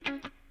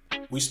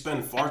We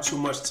spend far too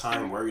much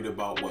time worried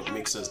about what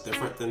makes us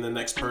different than the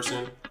next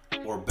person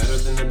or better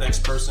than the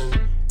next person,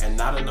 and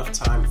not enough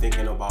time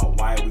thinking about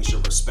why we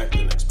should respect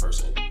the next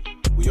person.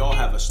 We all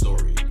have a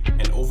story,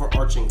 an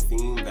overarching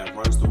theme that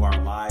runs through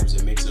our lives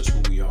and makes us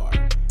who we are.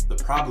 The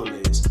problem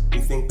is, we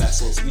think that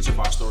since each of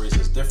our stories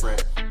is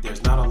different,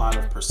 there's not a lot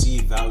of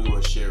perceived value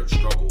and shared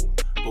struggle.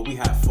 But we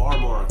have far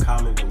more in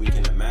common than we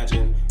can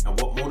imagine,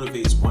 and what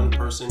motivates one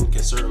person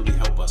can certainly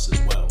help us as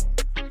well.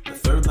 The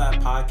Third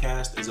Lap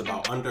podcast is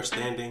about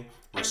understanding,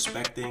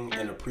 respecting,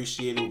 and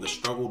appreciating the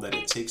struggle that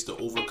it takes to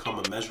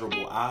overcome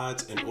immeasurable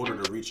odds in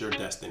order to reach your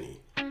destiny.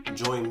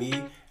 Join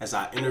me as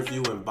I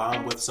interview and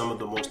bond with some of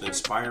the most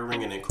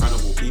inspiring and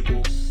incredible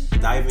people,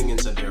 diving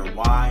into their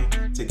why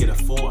to get a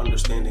full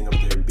understanding of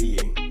their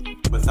being.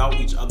 Without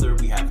each other,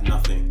 we have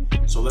nothing.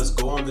 So let's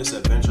go on this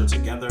adventure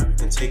together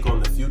and take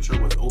on the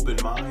future with open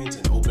minds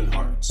and open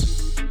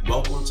hearts.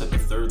 Welcome to the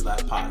Third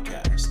Lap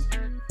podcast.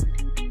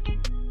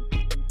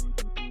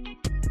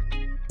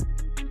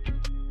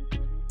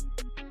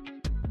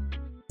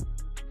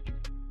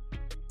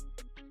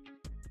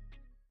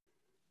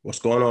 What's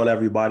going on,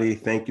 everybody?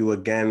 Thank you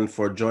again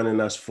for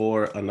joining us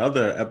for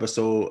another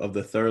episode of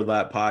the Third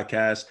Lap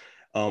podcast.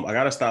 I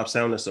got to stop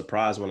sounding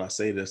surprised when I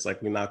say this,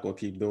 like we're not going to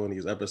keep doing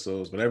these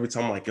episodes, but every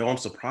time I'm like, yo, I'm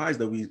surprised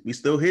that we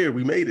still here.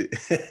 We made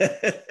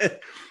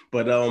it.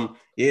 But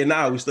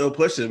we still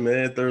pushing,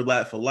 man. Third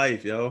Lap for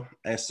life, yo.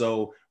 And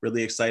so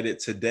really excited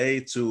today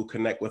to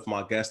connect with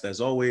my guest. As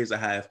always, I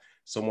have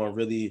someone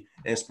really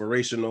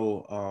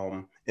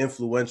inspirational,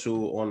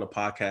 influential on the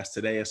podcast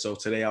today. And so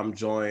today I'm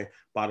joined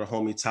by the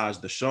homie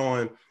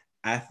Dashaun,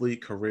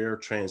 athlete, career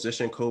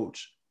transition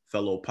coach,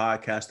 fellow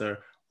podcaster,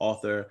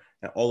 author,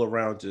 and all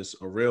around just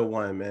a real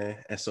one, man.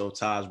 And so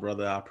Taj,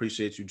 brother, I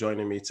appreciate you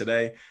joining me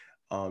today.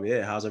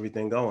 How's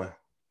everything going?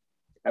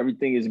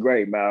 Everything is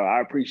great, man. I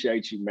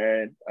appreciate you,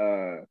 man.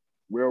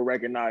 Real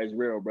recognize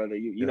real, brother.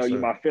 You know, you're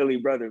my Philly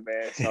brother,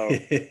 man. So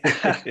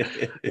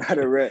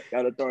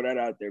gotta throw that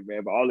out there,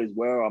 man. But all is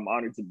well. I'm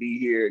honored to be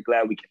here.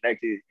 Glad we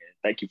connected. And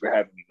thank you for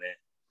having me, man.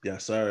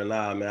 Yes, sir.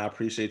 Nah, man, I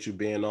appreciate you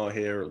being on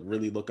here.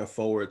 Really looking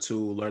forward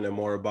to learning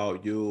more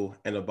about you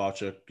and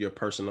about your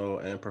personal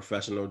and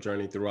professional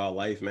journey throughout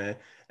life, man.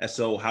 And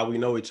so how we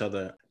know each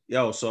other.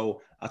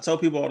 So I tell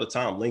people all the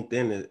time,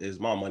 LinkedIn is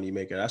my money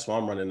maker. That's why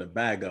I'm running the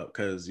bag up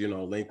because,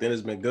 LinkedIn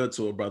has been good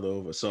to a brother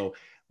over. So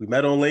we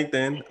met on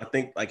LinkedIn. I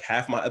think like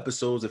half my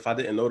episodes, if I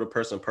didn't know the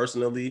person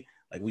personally,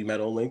 like we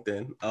met on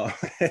LinkedIn.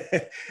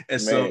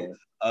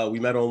 We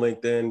met on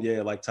LinkedIn.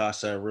 Yeah, like Tosh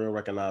said, real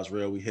recognize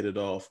real. We hit it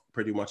off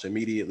pretty much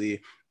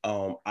immediately.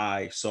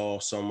 I saw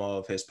some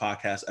of his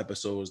podcast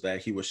episodes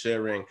that he was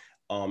sharing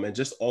and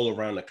just all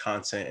around the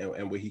content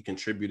and what he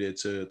contributed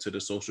to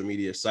the social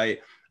media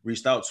site.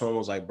 Reached out to him,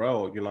 was like,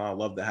 bro, I'd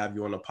love to have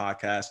you on the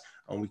podcast.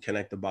 We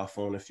connected by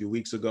phone a few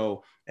weeks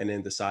ago and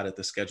then decided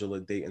to schedule a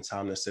date and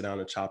time to sit down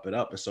and chop it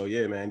up. And so,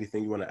 yeah, man,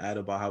 anything you want to add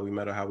about how we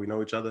met or how we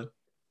know each other?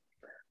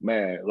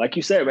 Man, like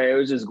you said, man, it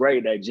was just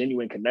great, that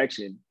genuine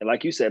connection. And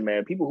like you said,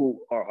 man, people who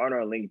are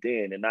on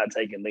LinkedIn and not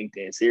taking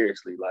LinkedIn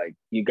seriously, like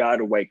you got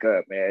to wake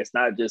up, man. It's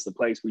not just a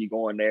place where you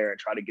go in there and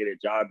try to get a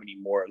job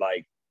anymore.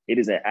 Like it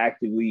is an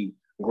actively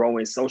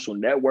growing social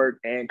network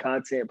and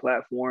content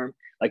platform.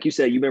 Like you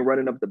said, you've been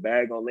running up the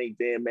bag on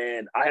LinkedIn,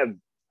 man.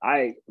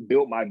 I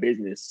built my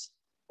business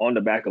on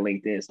the back of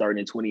LinkedIn starting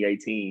in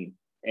 2018.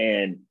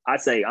 And I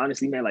say,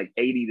 honestly, man, like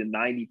 80 to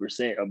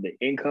 90% of the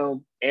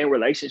income and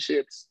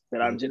relationships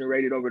that I've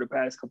generated over the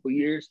past couple of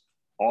years,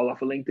 all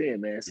off of LinkedIn,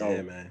 man. So,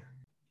 yeah, man.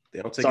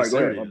 They don't take it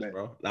serious,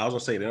 bro. I was gonna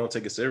say they don't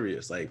take it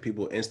serious. Like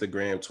people,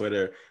 Instagram,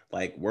 Twitter,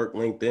 like work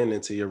LinkedIn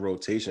into your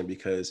rotation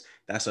because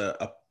that's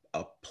a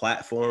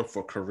platform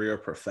for career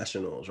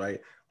professionals,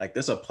 right? Like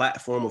there's a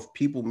platform of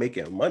people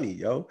making money,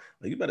 yo.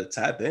 Like you better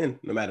tap in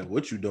no matter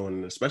what you're doing,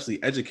 and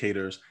especially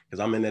educators, because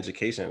I'm in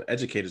education.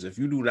 Educators, if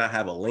you do not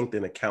have a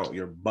LinkedIn account,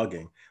 you're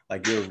bugging.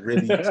 Like you're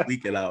really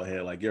tweaking out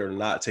here. Like you're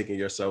not taking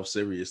yourself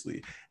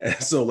seriously. And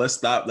so let's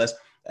stop.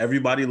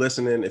 Everybody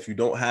listening, if you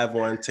don't have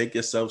one, take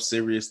yourself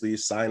seriously.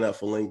 Sign up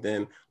for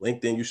LinkedIn.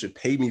 LinkedIn, you should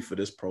pay me for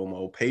this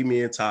promo. Pay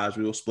me in Taj.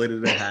 We'll split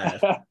it in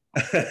half.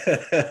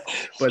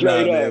 But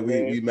man,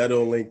 we met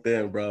on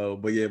LinkedIn, bro.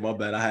 But yeah, my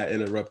bad. I had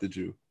interrupted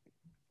you.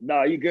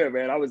 No, you good,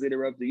 man. I was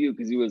interrupting you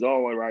because you was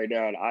on one right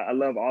now. I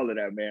love all of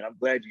that, man. I'm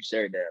glad you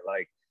shared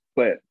that.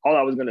 But all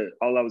I was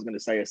gonna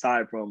say,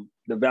 aside from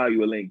the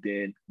value of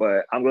LinkedIn,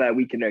 but I'm glad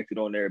we connected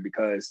on there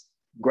because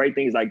great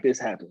things like this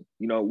happen.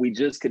 We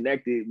just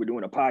connected. We're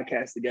doing a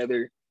podcast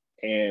together,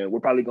 and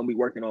we're probably gonna be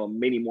working on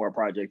many more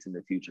projects in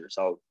the future.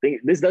 So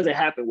this doesn't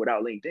happen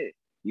without LinkedIn.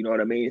 You know what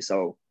I mean?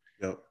 So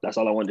That's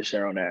all I wanted to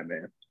share on that,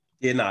 man.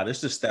 Yeah,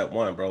 this is step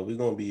one, bro. We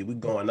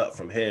going up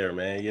from here,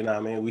 man. You know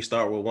what I mean? We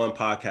start with one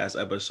podcast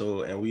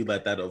episode and we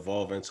let that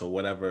evolve into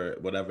whatever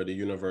the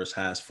universe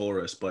has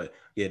for us. But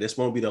yeah, this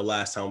won't be the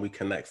last time we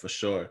connect for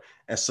sure.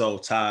 And so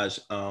Taj,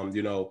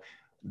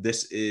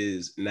 this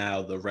is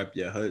now the Rep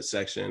Your Hood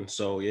section.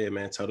 So yeah,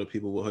 man, tell the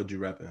people what hood you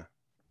repping.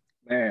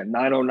 Man,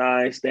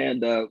 909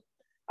 stand up,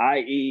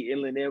 i.e.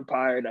 Inland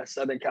Empire, that's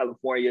Southern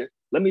California.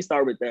 let me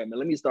start with that, man.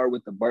 Let me start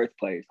with the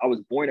birthplace. I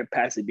was born in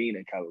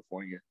Pasadena,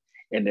 California.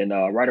 And then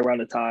right around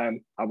the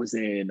time I was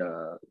in,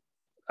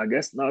 I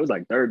guess, no, it was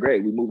like third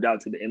grade, we moved out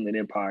to the Inland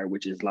Empire,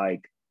 which is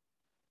like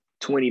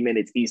 20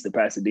 minutes east of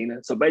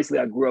Pasadena. So basically,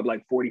 I grew up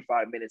like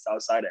 45 minutes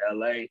outside of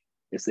LA.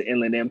 It's the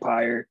Inland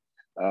Empire.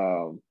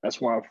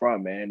 That's where I'm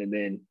from, man. And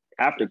then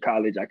after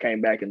college, I came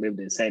back and lived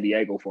in San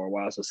Diego for a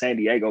while. So San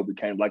Diego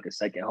became like a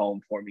second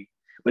home for me.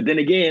 But then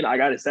again, I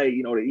got to say,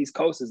 you know, the East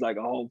Coast is like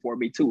a home for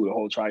me too, the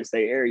whole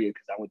tri-state area,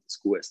 because I went to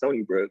school at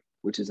Stony Brook,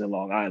 which is in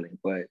Long Island.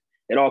 But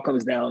it all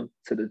comes down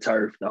to the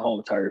turf, the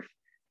home turf,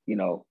 you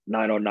know,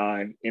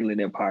 909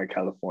 Inland Empire,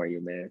 California,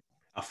 man.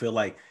 I feel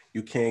like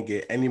you can't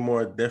get any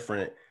more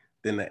different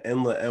than the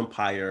Inland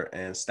Empire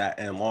and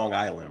Long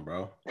Island,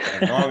 bro.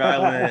 And Long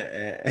Island,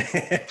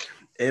 and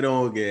it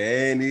don't get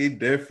any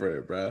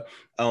different, bro.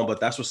 But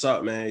that's what's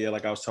up, man. Yeah,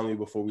 like I was telling you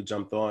before we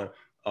jumped on,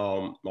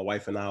 my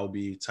wife and I will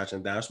be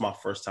touching down. It's my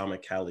first time in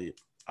Cali.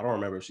 I don't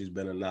remember if she's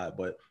been or not,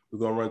 but we're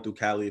gonna run through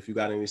Cali. If you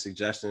got any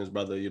suggestions,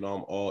 brother, you know,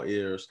 I'm all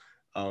ears.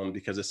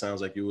 Because it sounds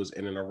like you was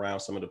in and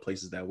around some of the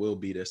places that will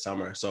be this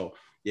summer. So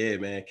yeah,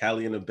 man,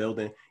 Cali in the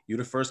building. You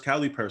the first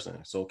Cali person.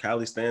 So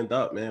Cali, stand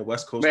up, man.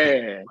 West Coast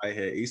man. Right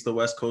here, East to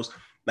West Coast.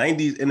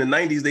 90s, in the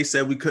 90s, they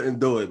said we couldn't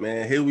do it,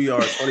 man. Here we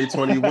are,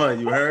 2021.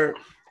 You heard?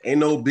 Ain't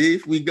no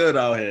beef. We good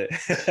out here.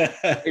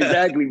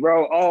 Exactly,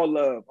 bro. All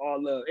love, all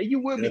love. And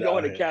you would be Good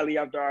going to Cali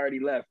after I already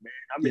left, man.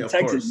 I'm in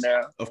Texas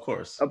now. Of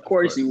course. Of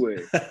course you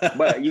would.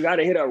 But you got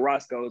to hit up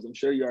Roscoe's. I'm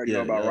sure you already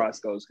know about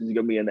Roscoe's because you're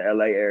going to be in the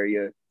LA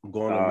area. I'm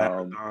going to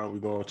Marathon. We're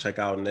going to check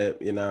out Nip.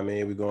 You know what I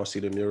mean? We're going to see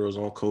the murals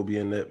on Kobe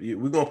and Nip.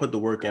 We're going to put the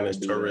work in as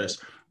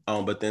tourists.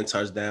 But then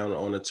touch down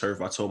on the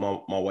turf. I told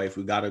my wife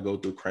we gotta go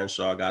through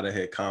Crenshaw, gotta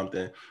hit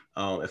Compton.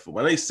 If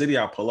when any city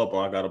I pull up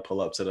on, I gotta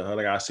pull up to the hood.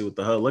 I gotta see what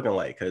the hood looking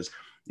like, because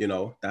you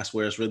know that's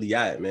where it's really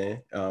at,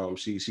 man.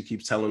 She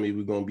keeps telling me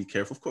we're gonna be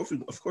careful.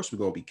 Of course we're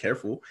gonna be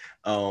careful.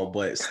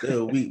 But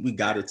still we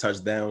gotta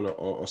touch down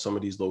on some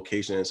of these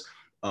locations,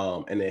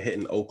 and then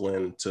hitting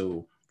Oakland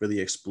to really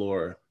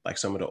explore like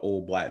some of the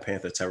old Black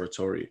Panther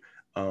territory,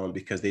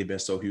 because they've been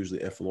so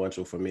hugely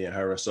influential for me and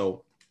her.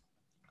 So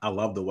I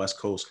love the West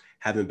Coast.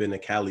 Haven't been to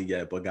Cali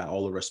yet, but got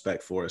all the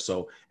respect for it.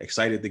 So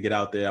excited to get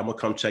out there. I'm going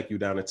to come check you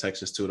down in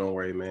Texas too. Don't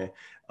worry, man.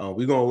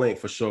 We're going to link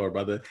for sure,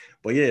 brother.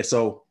 But yeah,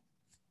 so,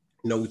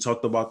 you know, we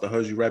talked about the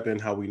hoods you repping,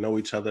 how we know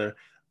each other.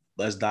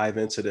 Let's dive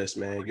into this,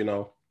 man. You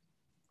know,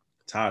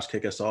 Taj,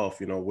 kick us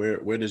off. You know,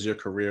 where does your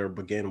career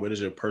begin? Where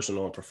does your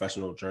personal and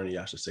professional journey,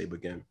 I should say,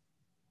 begin?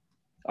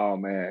 Oh,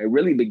 man, it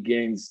really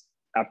begins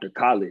after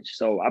college.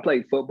 So I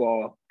played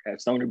football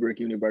at Stony Brook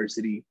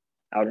University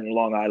out in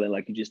Long Island,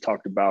 like you just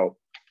talked about.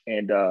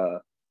 And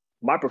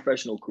my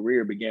professional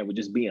career began with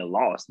just being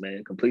lost,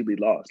 man, completely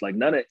lost. Like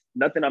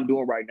nothing I'm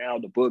doing right now,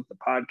 the book, the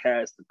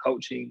podcast, the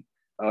coaching,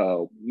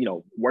 you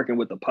know, working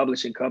with a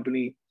publishing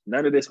company,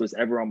 none of this was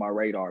ever on my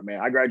radar,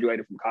 man. I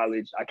graduated from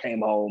college. I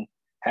came home,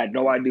 had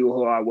no idea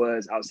who I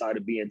was outside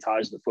of being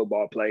Taj, the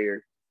football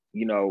player,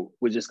 you know,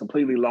 was just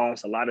completely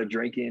lost. A lot of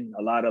drinking,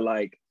 a lot of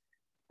like,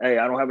 hey,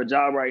 I don't have a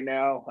job right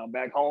now. I'm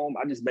back home.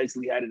 I just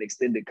basically had an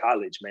extended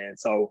college, man.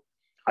 So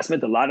I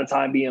spent a lot of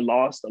time being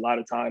lost, a lot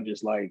of time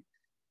just like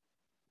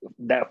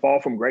that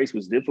fall from grace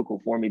was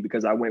difficult for me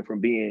because I went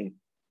from being,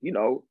 you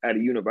know, at a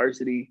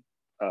university,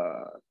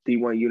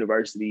 D1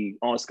 university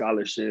on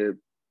scholarship,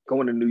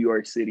 going to New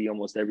York City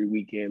almost every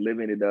weekend,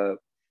 living it up,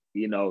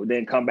 you know,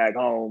 then come back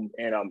home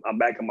and I'm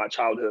back in my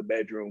childhood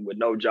bedroom with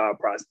no job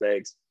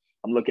prospects.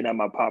 I'm looking at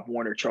my Pop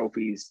Warner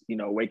trophies, you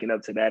know, waking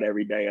up to that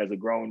every day as a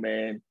grown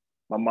man.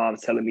 My mom's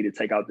telling me to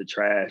take out the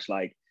trash,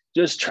 like,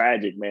 just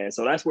tragic, man.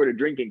 So that's where the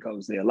drinking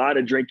comes in. A lot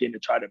of drinking to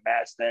try to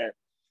mask that.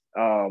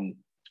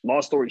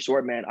 Long story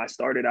short, man, I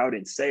started out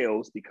in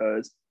sales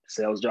because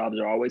sales jobs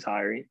are always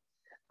hiring.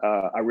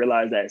 I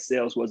realized that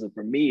sales wasn't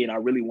for me, and I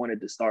really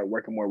wanted to start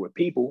working more with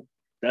people.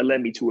 That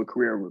led me to a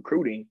career in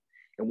recruiting.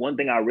 And one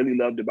thing I really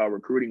loved about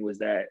recruiting was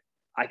that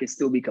I could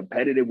still be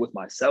competitive with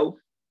myself,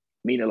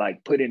 meaning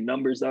like putting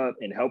numbers up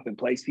and helping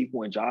place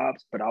people in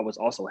jobs, but I was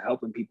also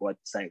helping people at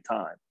the same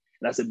time.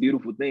 And that's a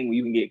beautiful thing when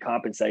you can get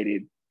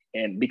compensated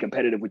and be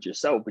competitive with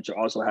yourself, but you're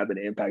also having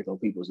an impact on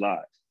people's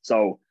lives.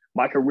 So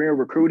my career in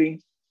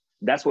recruiting,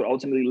 that's what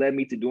ultimately led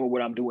me to doing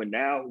what I'm doing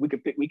now. We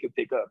could pick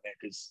up, man,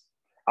 because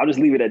I'll just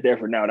leave it at there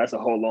for now. That's a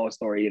whole long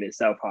story in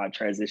itself, how I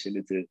transitioned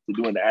into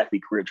doing the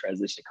athlete career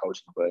transition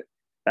coaching, but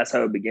that's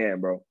how it began,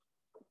 bro.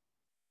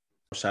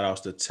 Shout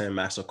outs to Tim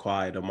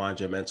Massaquoi, the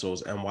Mind Your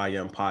Mentals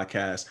NYM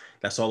podcast.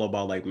 That's all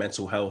about like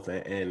mental health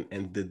and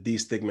the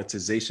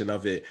destigmatization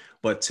of it.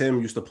 But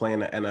Tim used to play in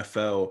the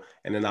NFL,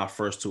 and in our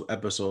first 2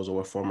 episodes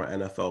were former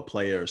NFL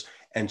players,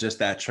 and just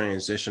that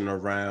transition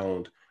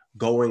around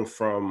going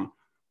from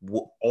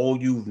all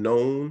you've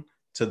known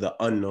to the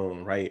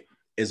unknown, right,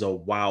 is a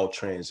wild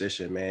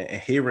transition, man.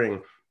 And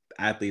hearing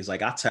athletes,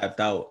 like I tapped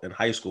out in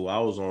high school. I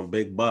was on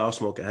big butt. I was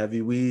smoking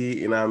heavy weed,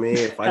 you know what I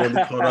mean?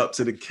 Finally caught up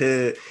to the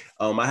kid.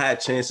 I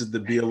had chances to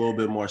be a little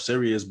bit more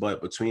serious,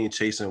 but between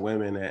chasing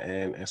women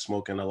and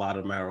smoking a lot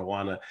of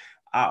marijuana,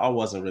 I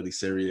wasn't really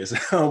serious,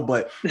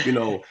 but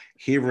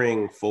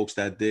hearing folks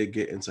that did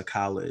get into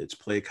college,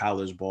 play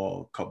college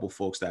ball, a couple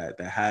folks that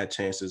had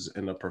chances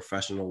in the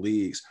professional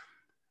leagues.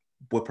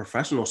 With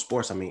professional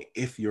sports, I mean,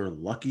 if you're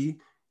lucky,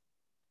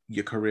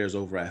 your career is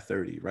over at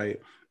 30, right?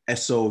 And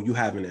so you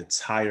have an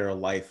entire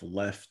life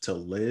left to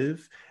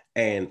live.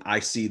 And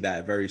I see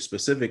that very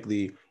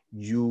specifically.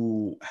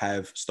 You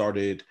have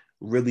started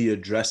really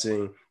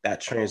addressing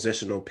that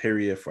transitional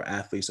period for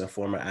athletes and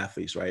former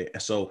athletes, right?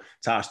 And so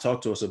Tosh,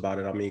 talk to us about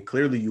it. I mean,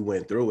 clearly you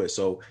went through it,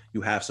 so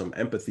you have some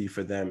empathy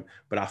for them,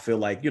 but I feel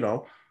like,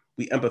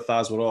 we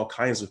empathize with all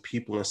kinds of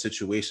people and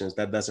situations.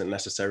 That doesn't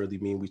necessarily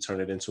mean we turn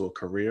it into a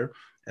career.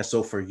 And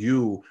so for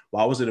you,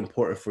 why was it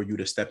important for you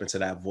to step into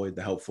that void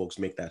to help folks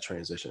make that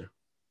transition?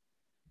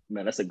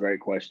 Man, that's a great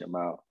question,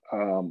 Mal.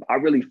 I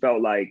really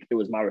felt like it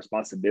was my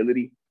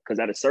responsibility because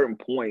at a certain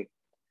point,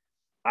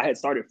 I had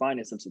started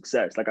finding some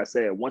success. Like I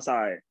said, once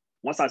I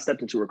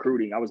stepped into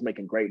recruiting, I was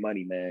making great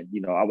money, man.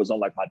 I was on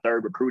like my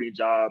third recruiting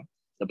job.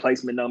 The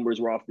placement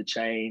numbers were off the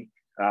chain.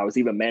 I was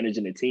even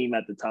managing a team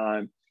at the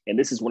time. And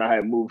this is when I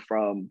had moved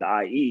from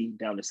the IE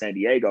down to San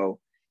Diego.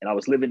 And I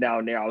was living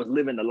down there. I was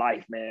living the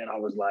life, man. I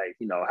was like,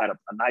 had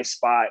a nice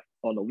spot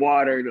on the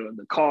water,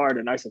 the car,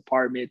 the nice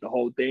apartment, the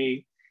whole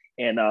thing.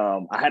 And I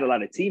had a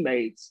lot of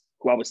teammates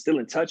who I was still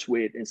in touch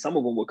with, and some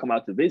of them would come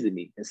out to visit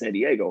me in San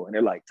Diego. And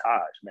they're like,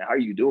 Taj, man, how are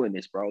you doing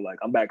this, bro? Like,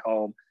 I'm back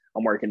home.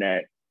 I'm working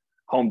at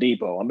Home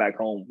Depot. I'm back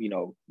home,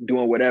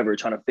 doing whatever,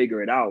 trying to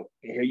figure it out.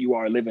 And here you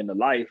are living the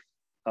life.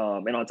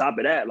 And on top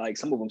of that, like,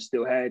 some of them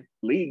still had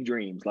league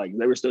dreams. Like,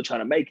 they were still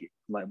trying to make it.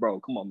 I'm like, bro,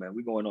 come on, man.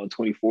 We're going on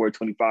 24,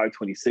 25,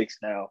 26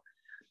 now.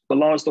 But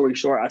long story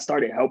short, I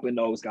started helping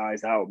those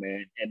guys out,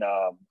 man. And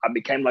I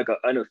became like an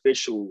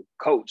unofficial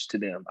coach to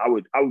them. I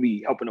would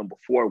be helping them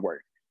before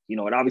work, and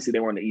obviously they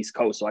were on the East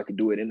Coast, so I could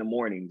do it in the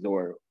mornings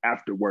or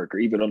after work or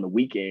even on the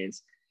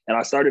weekends. And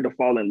I started to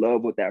fall in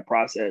love with that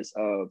process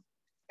of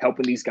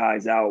helping these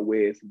guys out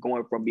with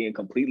going from being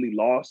completely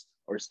lost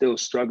or still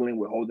struggling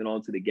with holding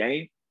on to the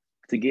game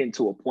to getting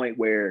to a point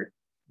where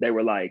they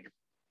were like,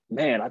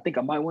 man, I think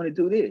I might want to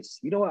do this.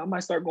 You know what? I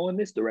might start going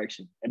this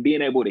direction, and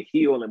being able to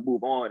heal and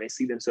move on and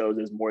see themselves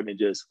as more than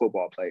just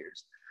football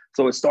players.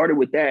 So it started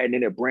with that, and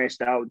then it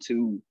branched out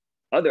to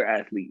other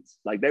athletes.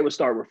 Like, they would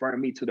start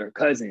referring me to their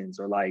cousins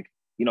or like,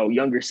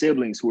 younger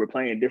siblings who were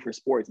playing different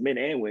sports, men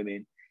and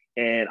women.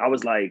 And I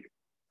was like,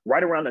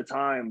 right around the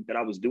time that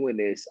I was doing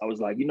this, I was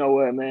like, you know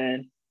what,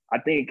 man? I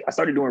think I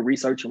started doing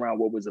research around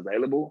what was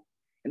available.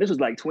 And this was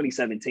like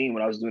 2017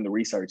 when I was doing the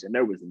research, and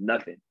there was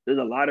nothing. There's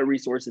a lot of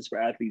resources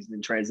for athletes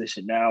in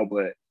transition now,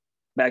 but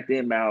back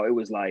then, Mal, it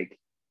was like,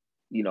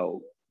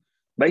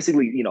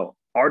 basically,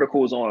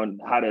 articles on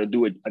how to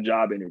do a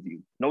job interview.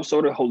 No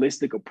sort of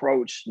holistic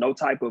approach, no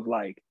type of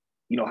like,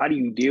 how do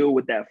you deal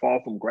with that fall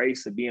from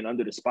grace of being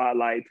under the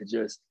spotlight to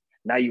just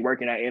now you're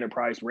working at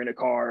Enterprise, rent a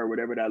car or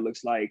whatever that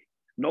looks like.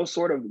 No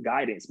sort of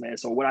guidance, man.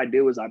 So what I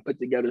did was I put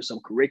together some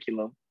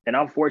curriculum, and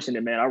I'm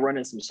fortunate, man. I run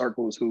in some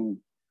circles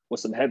with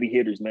some heavy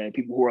hitters, man,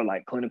 people who are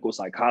like clinical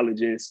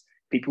psychologists,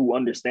 people who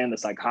understand the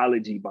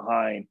psychology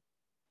behind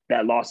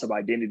that loss of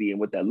identity and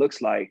what that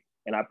looks like.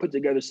 And I put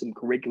together some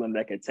curriculum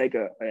that could take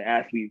an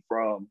athlete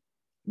from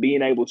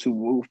being able to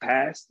move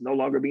past no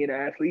longer being an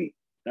athlete.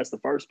 That's the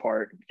first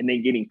part. And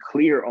then getting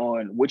clear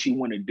on what you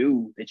want to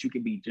do that you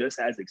can be just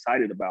as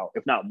excited about,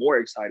 if not more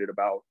excited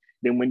about,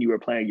 than when you were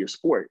playing your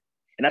sport.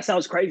 And that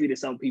sounds crazy to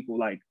some people.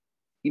 Like,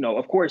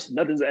 of course,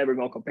 nothing's ever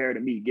going to compare to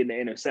me getting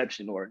an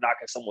interception or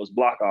knocking someone's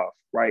block off,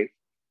 right?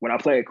 When I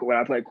play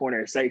corner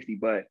and safety.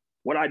 But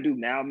what I do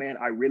now, man,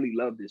 I really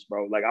love this,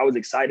 bro. Like, I was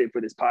excited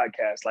for this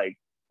podcast. Like,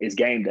 it's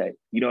game day.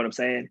 You know what I'm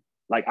saying?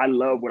 Like, I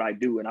love what I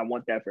do, and I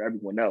want that for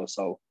everyone else.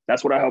 So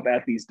that's what I help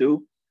athletes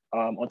do.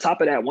 On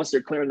top of that, once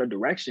they're clear in their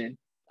direction,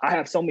 I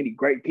have so many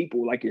great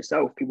people like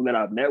yourself, people that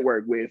I've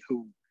networked with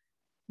who,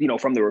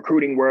 from the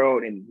recruiting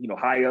world and,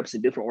 high ups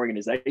in different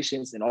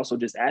organizations, and also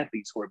just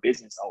athletes who are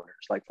business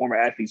owners, like former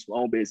athletes who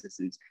own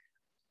businesses.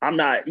 I'm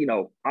not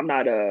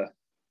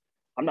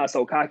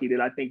so cocky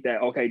that I think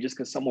that, okay, just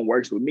because someone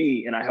works with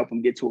me and I help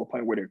them get to a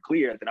point where they're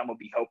clear, that I'm gonna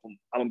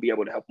be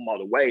able to help them all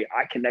the way.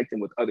 I connect them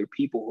with other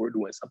people who are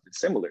doing something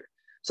similar.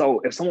 So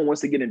if someone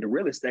wants to get into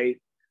real estate,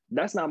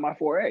 that's not my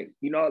foray.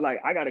 Like,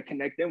 I got to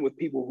connect them with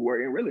people who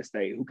are in real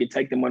estate who can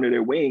take them under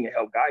their wing and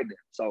help guide them.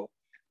 So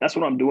that's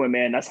what I'm doing,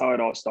 man. That's how it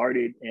all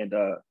started. And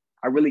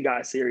I really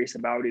got serious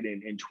about it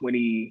in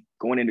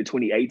going into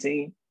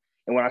 2018.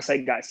 And when I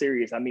say got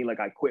serious, I mean, like,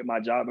 I quit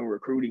my job in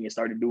recruiting and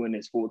started doing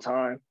this full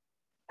time.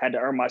 Had to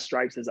earn my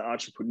stripes as an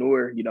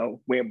entrepreneur,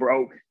 went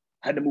broke,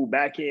 had to move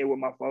back in with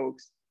my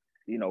folks,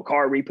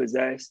 car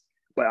repossessed.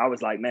 But I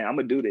was like, man, I'm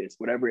gonna do this,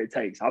 whatever it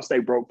takes. I'll stay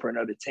broke for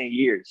another 10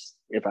 years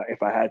if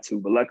I had to.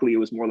 But luckily it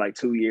was more like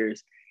 2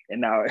 years. And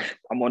now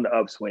I'm on the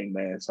upswing,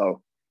 man.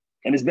 So,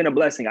 and it's been a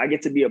blessing. I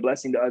get to be a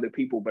blessing to other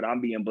people, but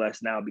I'm being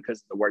blessed now because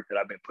of the work that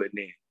I've been putting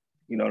in.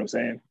 You know what I'm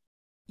saying?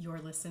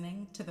 You're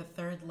listening to the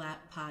Third Lap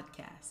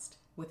Podcast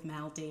with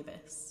Mal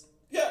Davis.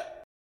 Yeah.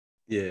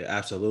 Yeah,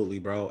 absolutely,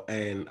 bro.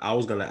 And I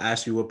was gonna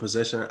ask you what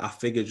position. I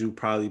figured you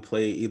probably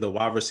play either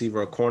wide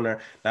receiver or corner.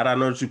 Now that I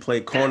know that you play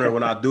corner,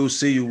 when I do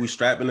see you, we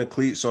strapping the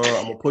cleats on.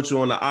 I'm gonna put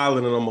you on the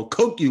island and I'm gonna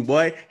cook you,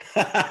 boy.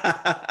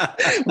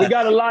 We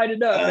got to line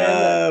it up,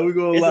 man. Look,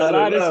 We're gonna it's a line it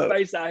lot of up.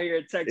 space out here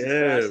in Texas,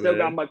 man. I Yeah, still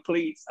got man. my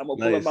cleats. I'm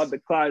gonna pull them out Nice. the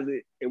closet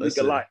and we can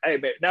Listen. line. Hey,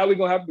 man, now we're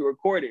gonna have to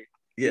record it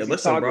Yeah, as you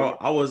listen, talking, bro.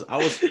 I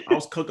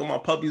was cooking my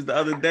puppies the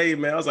other day,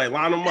 man. I was like,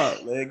 line them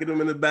up, man. Get them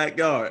in the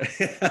backyard.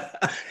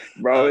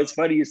 bro. It's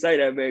funny you say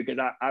that, man,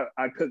 because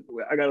I cook.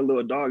 I got a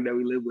little dog that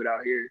we live with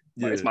out here.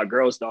 It's Yeah, my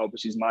girl's dog, but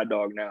she's my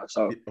dog now.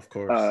 So of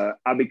course.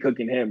 I be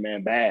cooking him,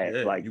 man, bad,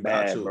 Yeah, like you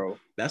got bad, to. bro.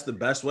 That's the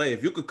best way.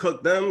 If you could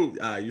cook them,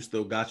 you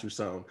still got you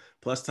some.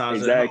 Plus, Taj,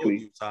 how old are Exactly,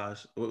 you,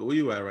 Taj? Where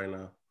you at right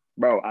now?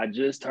 bro. I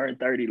just turned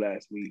 30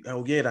 last week.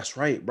 Oh yeah, that's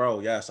right,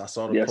 bro. Yes, I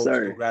saw the Yes, post.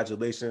 sir.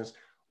 Congratulations.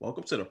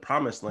 Welcome to the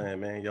promised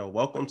land, man. Yo,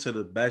 welcome to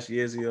the best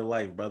years of your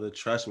life, brother.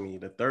 Trust me.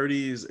 The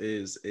 30s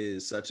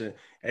is such a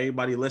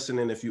everybody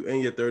listening, if you in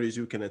your 30s,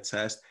 you can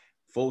attest.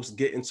 Folks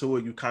get into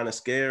it, you kind of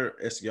scared.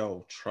 It's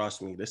yo,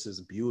 trust me, this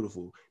is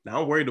beautiful.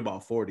 Now I'm worried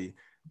about 40,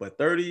 but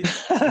 30,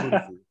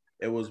 beautiful.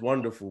 It was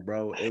wonderful,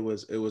 bro. It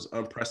was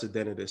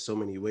unprecedented in so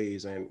many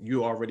ways. And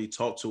you already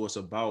talked to us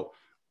about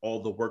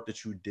all the work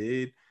that you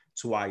did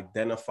to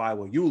identify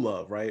what you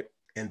love, right?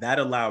 And that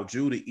allowed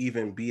you to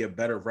even be a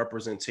better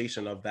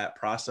representation of that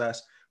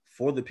process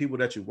for the people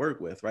that you work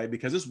with, right?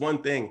 Because it's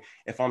one thing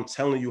if I'm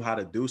telling you how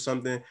to do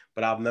something,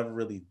 but I've never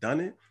really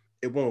done it,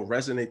 it won't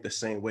resonate the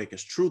same way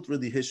because truth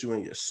really hits you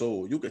in your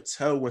soul. You could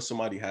tell when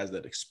somebody has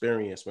that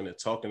experience when they're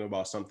talking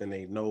about something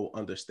they know,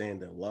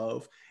 understand, and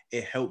love.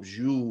 It helps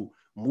you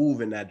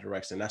move in that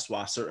direction. That's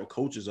why certain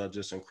coaches are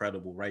just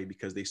incredible, right?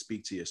 Because they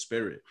speak to your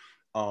spirit.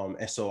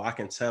 And so I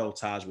can tell,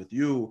 Taj, with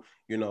you,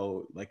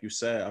 like you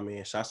said, I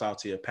mean, shouts out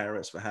to your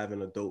parents for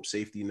having a dope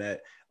safety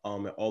net,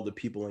 and all the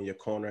people in your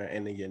corner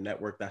and in your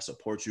network that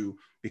support you.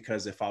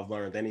 Because if I've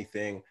learned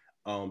anything,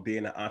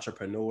 being an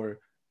entrepreneur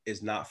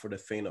is not for the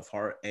faint of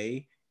heart,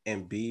 A,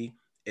 and B,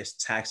 it's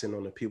taxing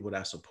on the people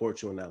that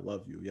support you and that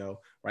love you,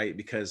 right?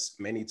 Because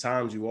many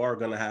times you are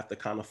going to have to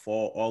kind of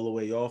fall all the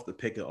way off to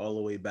pick it all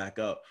the way back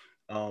up.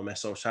 And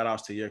so shout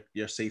outs to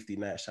your safety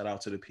net. Shout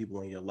out to the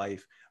people in your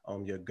life,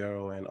 your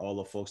girl and all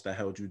the folks that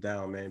held you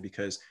down, man,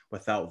 because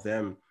without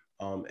them,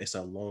 it's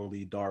a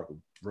lonely, dark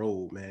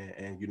road, man.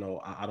 And,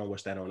 I don't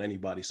wish that on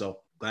anybody. So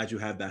glad you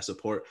have that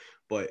support.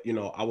 But,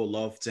 I would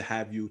love to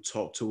have you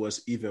talk to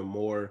us even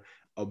more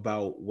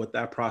about what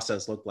that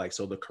process looked like.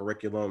 So the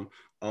curriculum,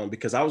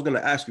 because I was going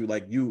to ask you,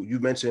 like you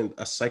mentioned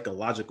a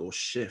psychological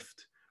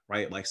shift,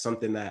 right? Like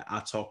something that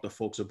I talk to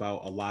folks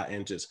about a lot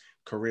in just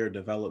career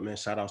development.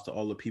 Shout outs to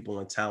all the people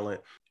in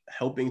talent,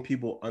 helping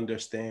people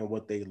understand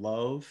what they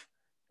love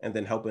and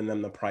then helping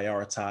them to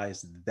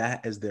prioritize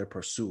that as their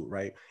pursuit,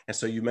 right? And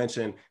so you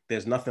mentioned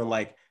there's nothing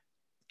like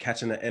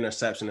catching an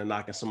interception and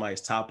knocking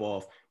somebody's top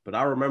off. But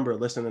I remember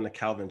listening to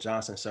Calvin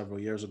Johnson several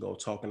years ago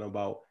talking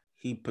about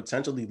he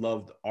potentially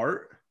loved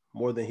art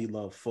more than he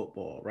loved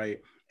football,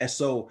 right? And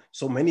so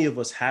many of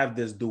us have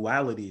this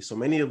duality. So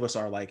many of us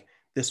are like,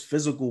 this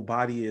physical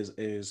body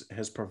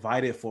has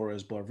provided for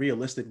us, but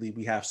realistically,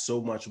 we have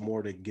so much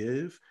more to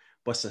give.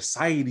 But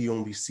society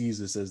only sees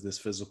us as this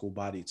physical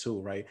body too,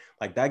 right?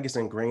 Like that gets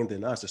ingrained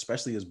in us,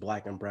 especially as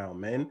Black and brown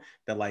men,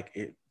 that like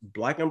it,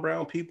 Black and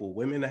brown people,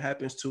 women, it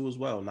happens too as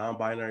well.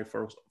 Non-binary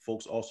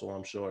folks also,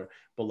 I'm sure.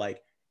 But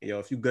like,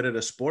 if you're good at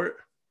a sport,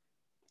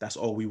 that's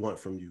all we want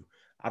from you.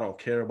 I don't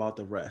care about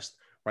the rest,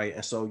 right?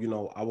 And so,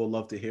 I would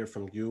love to hear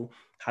from you.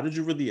 How did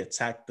you really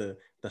attack the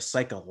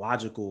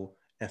psychological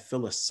and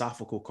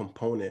philosophical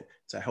component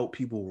to help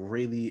people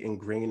really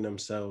ingrain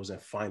themselves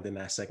and finding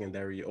that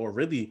secondary, or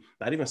really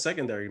not even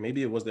secondary,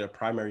 maybe it was their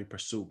primary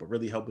pursuit, but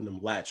really helping them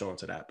latch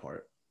onto that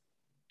part?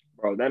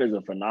 Bro, that is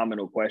a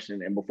phenomenal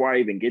question. And before I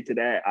even get to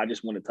that, I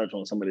just want to touch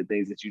on some of the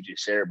things that you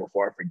just shared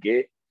before I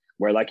forget.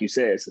 Where, like you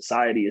said,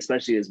 society,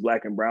 especially as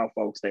Black and brown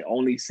folks, they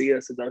only see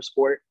us as our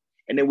sport.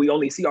 And then we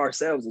only see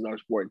ourselves as our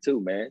sport too,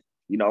 man.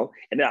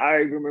 And then I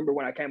remember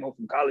when I came home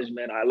from college,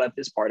 man, I left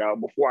this part out.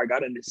 Before I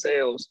got into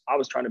sales, I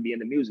was trying to be in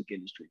the music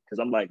industry because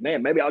I'm like,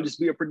 man, maybe I'll just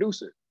be a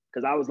producer.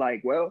 Because I was like,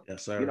 well,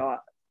 Yes, sir.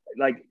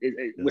 Yes,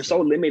 we're so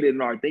sir. limited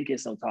in our thinking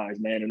sometimes,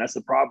 man. And that's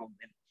the problem.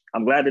 And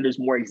I'm glad that there's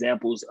more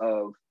examples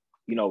of,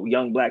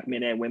 young Black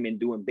men and women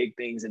doing big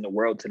things in the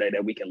world today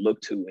that we can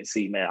look to and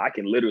see, man, I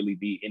can literally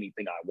be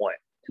anything I want.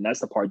 And that's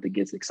the part that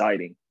gets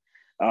exciting.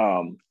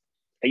 And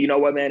you know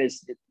what, man,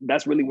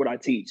 that's really what I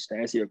teach. To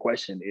answer your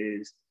question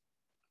is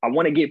I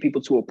want to get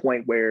people to a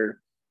point where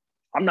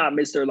I'm not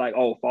Mr. like,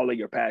 oh, follow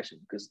your passion.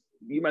 Because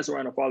you mess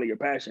around and follow your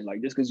passion,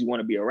 like just because you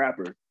want to be a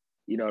rapper,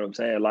 you know what I'm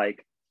saying?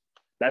 Like,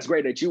 that's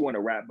great that you want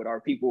to rap, but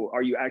are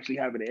you actually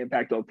having an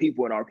impact on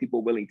people, and are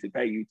people willing to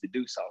pay you to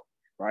do so?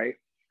 Right.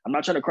 I'm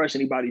not trying to crush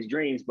anybody's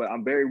dreams, but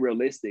I'm very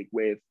realistic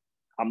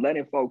I'm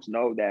letting folks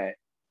know that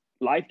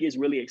life gets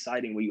really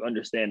exciting when you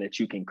understand that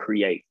you can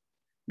create,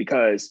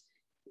 because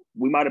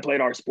we might have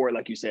played our sport,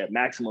 like you said,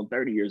 maximum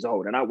 30 years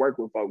old. And I work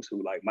with folks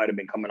who like might have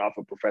been coming off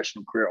a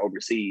professional career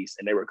overseas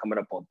and they were coming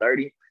up on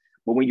 30,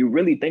 But when you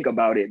really think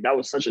about it, that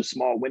was such a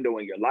small window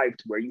in your life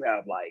to where you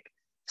have like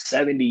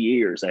 70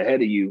 years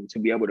ahead of you to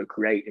be able to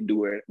create and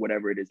do it,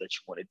 whatever it is that you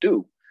want to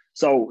do.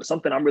 So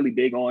something I'm really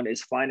big on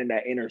is finding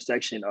that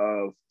intersection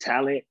of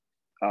talent,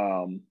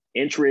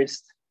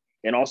 interest,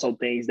 and also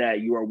things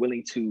that you are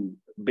willing to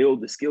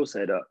build the skill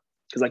set up.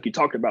 Because like you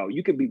talked about,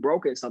 you could be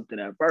broke at something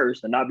at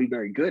first and not be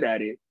very good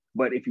at it.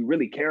 But if you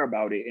really care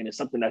about it and it's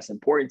something that's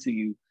important to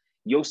you,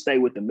 you'll stay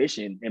with the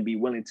mission and be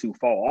willing to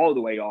fall all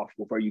the way off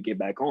before you get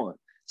back on.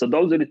 So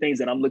those are the things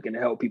that I'm looking to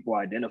help people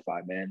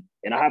identify, man.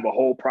 And I have a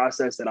whole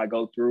process that I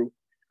go through.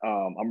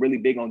 I'm really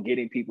big on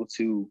getting people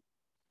to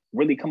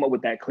really come up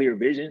with that clear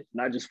vision,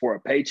 not just for a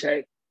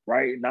paycheck,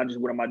 right? Not just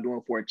what am I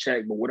doing for a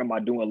check, but what am I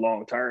doing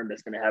long term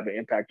that's going to have an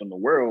impact on the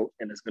world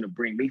and that's going to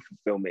bring me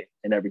fulfillment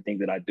in everything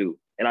that I do.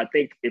 And I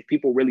think if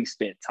people really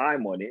spent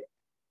time on it,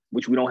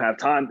 which we don't have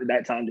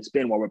that time to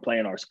spend while we're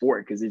playing our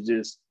sport, because it's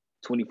just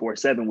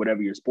 24/7,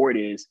 whatever your sport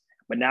is.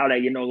 But now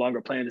that you're no longer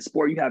playing the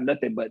sport, you have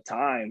nothing but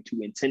time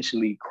to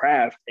intentionally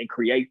craft and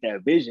create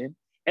that vision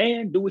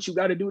and do what you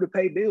got to do to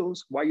pay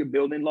bills while you're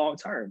building long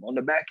term on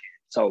the back end.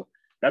 So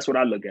that's what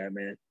I look at,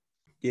 man.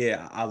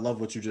 Yeah, I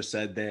love what you just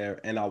said there.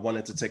 And I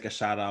wanted to take a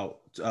shout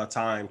out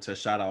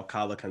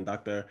Kala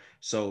Conductor.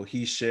 So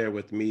he shared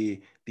with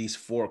me these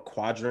 4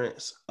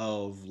 quadrants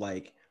of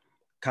like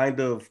kind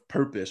of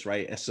purpose,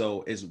 right? And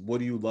so it's, what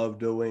do you love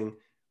doing?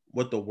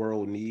 What the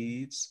world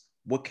needs?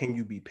 What can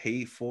you be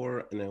paid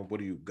for? And then what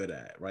are you good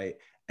at, right?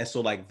 And so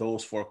like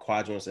those 4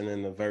 quadrants, and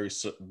then the very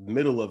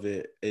middle of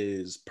it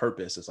is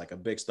purpose. It's like a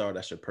big star,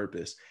 that's your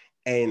purpose.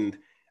 And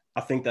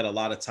I think that a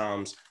lot of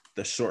times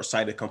the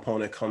short-sighted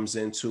component comes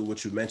into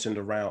what you mentioned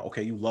around,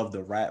 okay, you love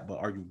the rap, but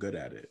are you good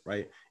at it,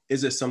 right?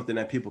 Is it something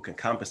that people can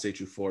compensate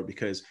you for?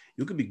 Because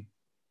you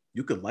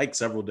could like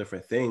several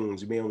different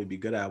things. You may only be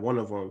good at one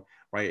of them,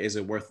 right? Is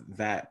it worth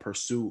that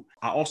pursuit?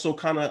 I also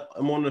kind of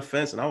am on the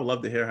fence, and I would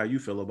love to hear how you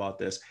feel about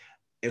this.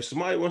 If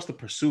somebody wants to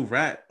pursue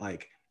rap,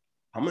 like,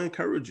 I'm gonna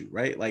encourage you,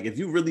 right? Like, if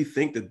you really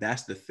think that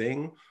that's the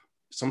thing,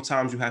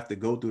 sometimes you have to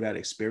go through that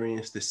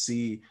experience to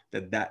see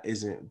that that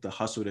isn't the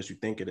hustle that you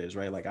think it is,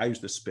 right? Like, I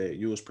used to spit,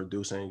 you was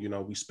producing, you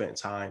know, we spent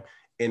time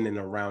in and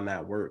around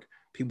that work.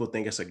 People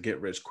think it's a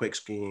get rich quick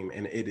scheme,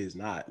 and it is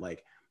not.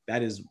 Like,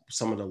 that is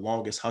some of the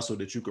longest hustle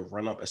that you could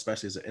run up,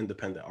 especially as an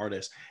independent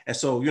artist. And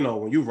so, you know,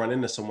 when you run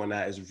into someone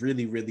that is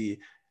really, really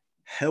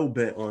hell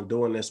bent on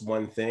doing this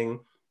one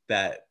thing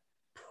that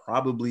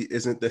probably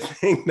isn't the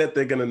thing that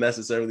they're going to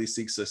necessarily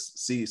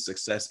see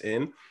success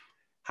in,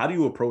 how do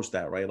you approach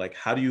that, right? Like,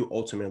 how do you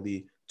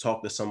ultimately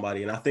talk to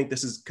somebody? And I think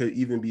could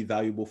even be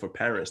valuable for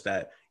parents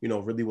that, you know,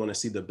 really want to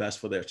see the best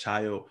for their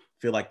child,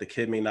 feel like the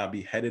kid may not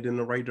be headed in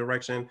the right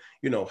direction.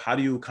 You know, how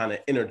do you kind of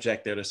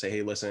interject there to say,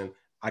 hey, listen,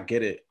 I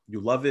get it,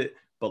 you love it,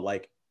 but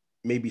like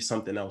maybe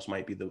something else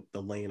might be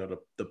the lane or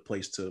the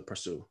place to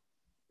pursue?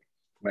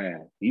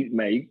 Man,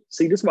 you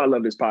see, this is why I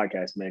love this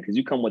podcast, man, because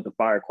you come with the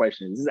fire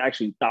questions. This is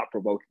actually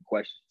thought-provoking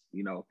questions,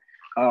 you know.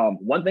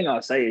 One thing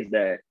I'll say is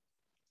that,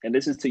 and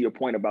this is to your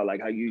point about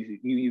like how you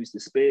used to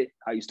spit,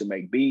 I used to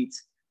make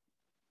beats.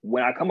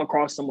 When I come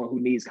across someone who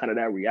needs kind of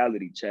that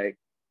reality check,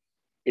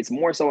 it's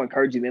more so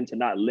encouraging them to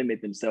not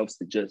limit themselves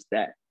to just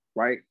that,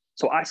 right?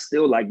 So I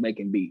still like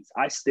making beats.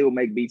 I still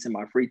make beats in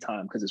my free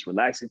time because it's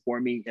relaxing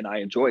for me and I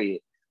enjoy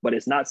it. But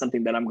it's not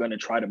something that I'm going to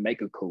try to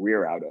make a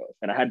career out of.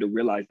 And I had to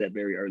realize that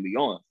very early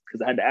on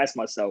because I had to ask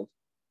myself,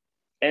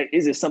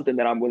 is it something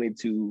that I'm willing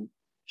to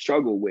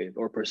struggle with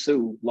or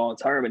pursue long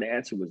term? And the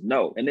answer was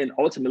no. And then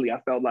ultimately, I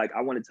felt like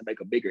I wanted to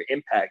make a bigger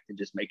impact than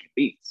just making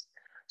beats.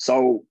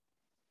 So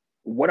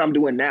what I'm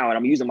doing now, and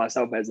I'm using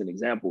myself as an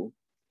example,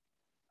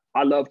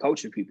 I love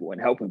coaching people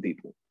and helping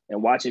people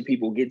and watching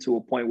people get to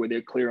a point where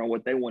they're clear on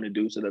what they want to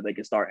do so that they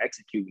can start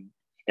executing.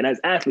 And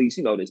as athletes,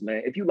 you know this,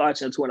 man. If you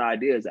latch into an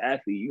idea as an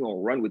athlete, you're going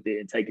to run with it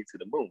and take it to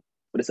the moon.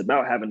 But it's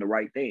about having the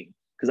right thing.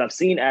 Because I've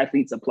seen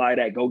athletes apply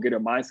that go-getter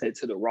mindset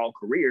to the wrong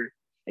career.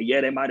 And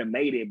yeah, they might have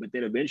made it, but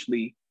then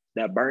eventually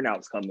that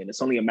burnout's coming.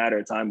 It's only a matter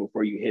of time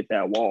before you hit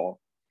that wall.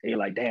 And you're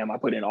like, damn, I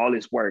put in all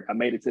this work. I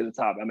made it to the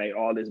top. I made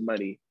all this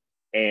money.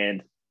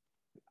 And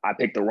I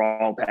picked the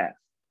wrong path.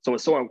 So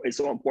it's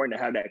so important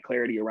to have that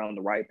clarity around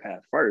the right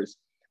path first.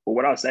 But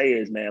what I'll say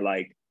is, man,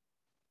 like,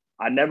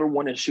 I never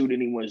want to shoot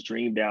anyone's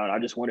dream down. I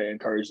just want to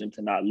encourage them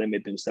to not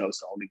limit themselves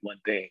to only one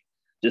thing.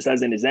 Just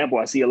as an example,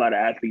 I see a lot of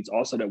athletes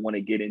also that want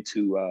to get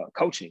into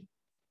coaching,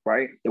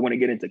 right? They want to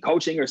get into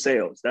coaching or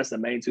sales. That's the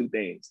main 2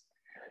 things,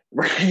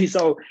 right?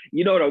 So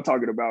you know what I'm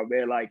talking about,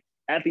 man. Like,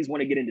 athletes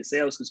want to get into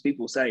sales because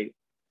people say,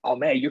 oh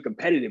man, you're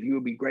competitive. You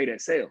would be great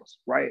at sales,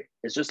 right?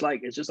 It's just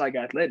like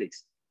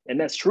athletics. And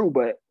that's true,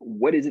 but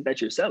what is it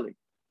that you're selling,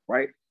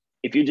 right?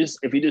 If you're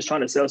just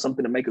trying to sell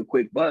something to make a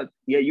quick buck,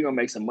 yeah, you're gonna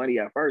make some money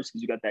at first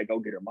because you got that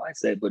go-getter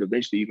mindset, but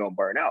eventually you're gonna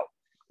burn out.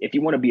 If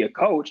you want to be a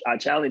coach, I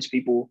challenge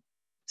people.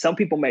 Some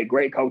people make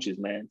great coaches,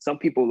 man. Some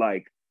people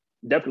like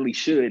definitely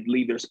should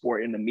leave their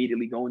sport and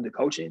immediately go into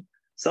coaching.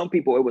 Some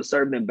people, it would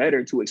serve them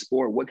better to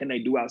explore what can they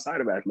do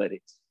outside of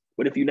athletics.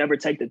 But if you never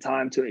take the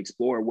time to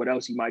explore what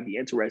else you might be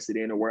interested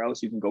in or where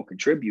else you can go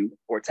contribute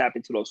or tap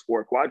into those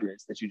 4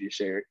 quadrants that you just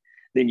shared,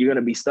 then you're going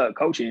to be stuck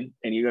coaching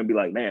and you're going to be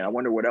like, man, I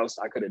wonder what else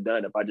I could have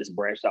done if I just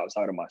branched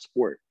outside of my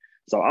sport.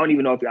 So I don't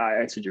even know if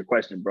I answered your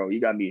question, bro. You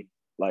got me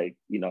like,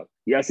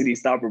 you ask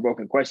these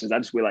thought-provoking questions. I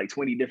just went like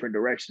 20 different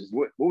directions.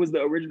 What was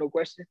the original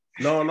question?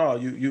 No,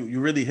 you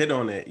really hit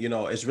on it.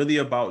 It's really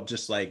about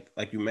just like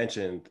you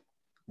mentioned,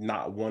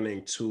 not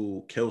wanting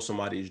to kill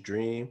somebody's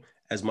dream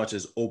as much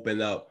as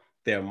open up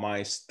their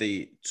mind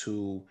state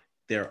to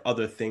there are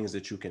other things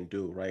that you can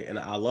do, right? And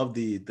I love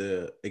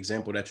the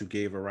example that you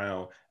gave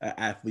around an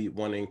athlete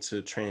wanting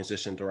to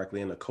transition directly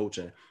into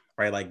coaching,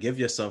 right? Like give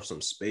yourself some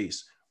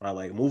space, right?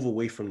 Like move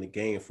away from the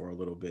game for a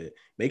little bit.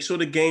 Make sure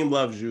the game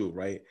loves you,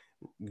 right?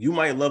 You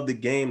might love the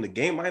game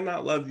might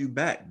not love you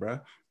back, bro.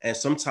 And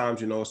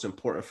sometimes, it's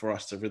important for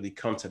us to really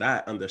come to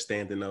that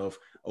understanding of,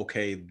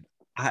 okay,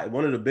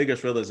 one of the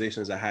biggest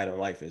realizations I had in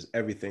life is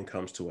everything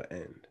comes to an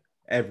end.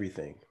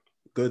 Everything.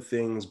 Good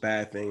things,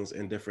 bad things,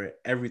 indifferent.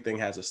 Everything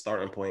has a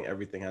starting point.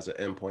 Everything has an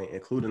end point,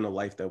 including the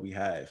life that we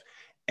have.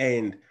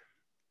 And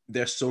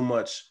there's so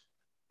much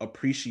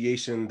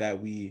appreciation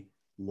that we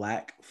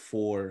lack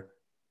for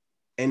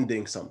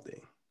ending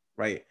something,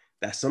 right?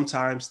 That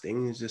sometimes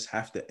things just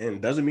have to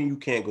end. Doesn't mean you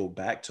can't go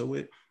back to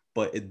it,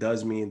 but it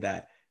does mean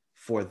that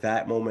for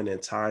that moment in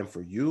time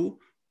for you,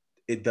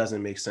 it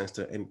doesn't make sense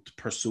to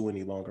pursue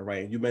any longer,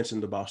 right? And you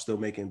mentioned about still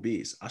making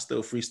beats. I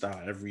still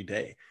freestyle every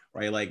day,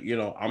 right? Like,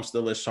 I'm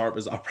still as sharp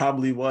as I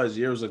probably was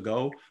years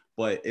ago,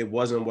 but it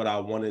wasn't what I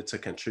wanted to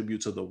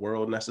contribute to the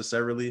world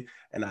necessarily.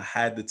 And I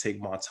had to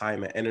take my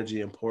time and energy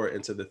and pour it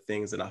into the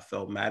things that I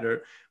felt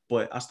mattered,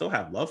 but I still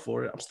have love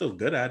for it. I'm still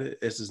good at it.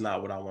 It's just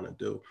not what I want to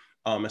do.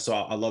 And so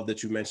I love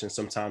that you mentioned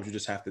sometimes you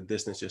just have to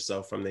distance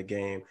yourself from the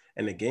game,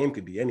 and the game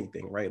could be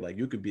anything, right? Like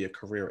you could be a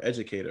career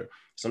educator.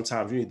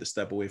 Sometimes you need to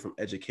step away from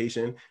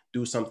education,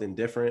 do something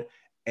different,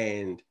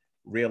 and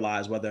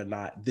realize whether or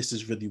not this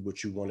is really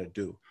what you want to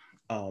do.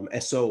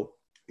 And so,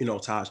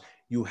 Taj,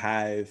 you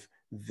have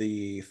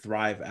the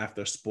Thrive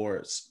After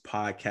Sports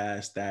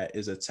podcast that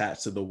is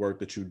attached to the work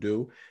that you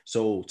do.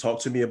 So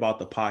talk to me about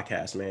the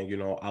podcast, man.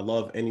 I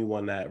love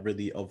anyone that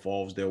really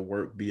evolves their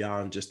work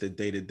beyond just the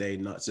day-to-day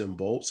nuts and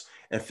bolts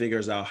and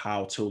figures out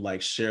how to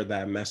like share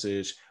that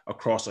message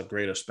across a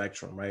greater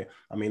spectrum, right?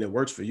 I mean, it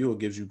works for you. It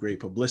gives you great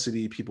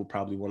publicity. People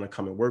probably want to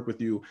come and work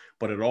with you,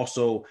 but it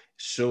also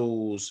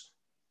shows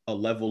a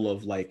level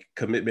of like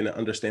commitment and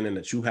understanding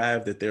that you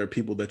have, that there are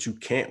people that you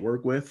can't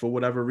work with for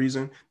whatever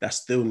reason that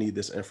still need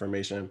this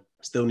information,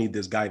 still need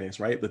this guidance,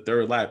 right? The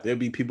third lap, there'll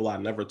be people I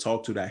never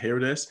talk to that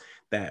hear this,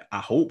 that I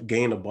hope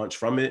gain a bunch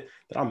from it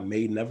that I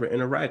may never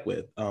interact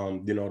with.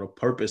 The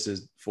purpose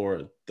is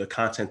for the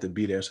content to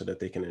be there so that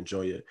they can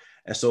enjoy it.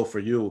 And so for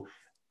you,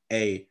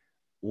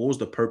 what was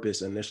the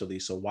purpose initially?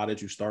 So why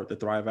did you start the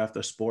Thrive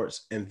After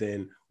Sports? And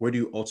then where do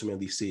you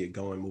ultimately see it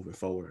going moving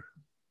forward?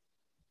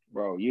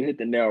 Bro, you hit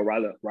the nail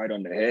right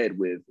on the head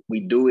with, we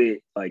do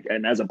it like,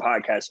 and as a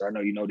podcaster, I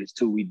know you know this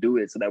too, we do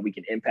it so that we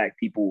can impact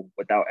people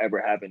without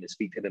ever having to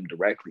speak to them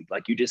directly.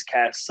 Like you just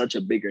cast such a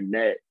bigger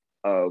net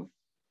of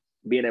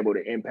being able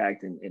to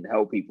impact and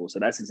help people. So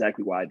that's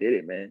exactly why I did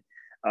it, man.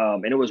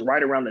 And it was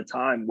right around the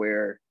time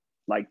where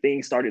like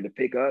things started to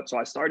pick up. So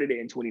I started it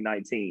in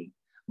 2019.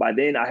 By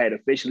then I had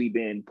officially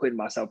been putting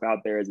myself out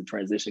there as a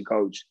transition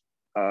coach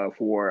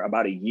for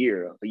about a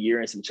year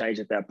and some change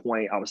at that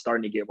point. I was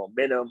starting to get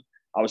momentum.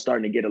 I was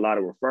starting to get a lot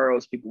of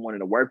referrals. People wanted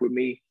to work with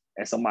me.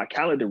 And so my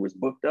calendar was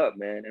booked up,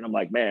 man. And I'm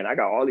like, man, I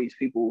got all these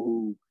people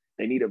who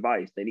they need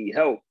advice, they need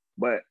help.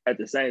 But at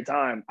the same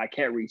time, I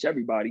can't reach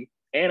everybody.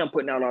 And I'm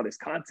putting out all this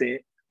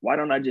content. Why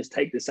don't I just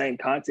take the same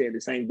content,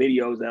 the same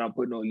videos that I'm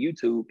putting on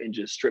YouTube and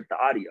just strip the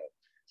audio?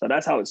 So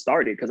that's how it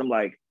started. Cause I'm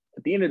like,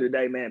 at the end of the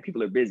day, man,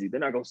 people are busy. They're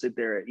not going to sit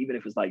there, even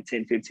if it's like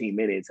 10, 15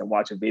 minutes and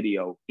watch a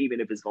video,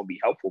 even if it's going to be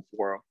helpful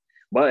for them.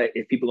 But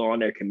if people are on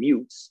their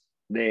commutes,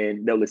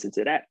 then they'll listen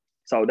to that.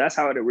 So that's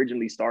how it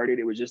originally started.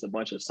 It was just a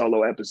bunch of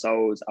solo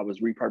episodes. I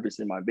was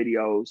repurposing my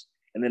videos.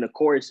 And then, of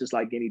course, just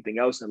like anything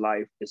else in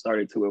life, it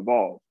started to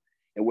evolve.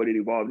 And what it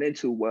evolved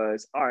into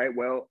was, all right,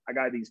 well, I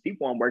got these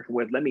people I'm working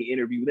with. Let me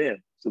interview them.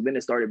 So then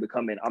it started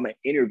becoming, I'm going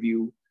to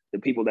interview the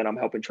people that I'm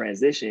helping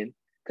transition,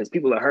 because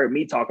people have heard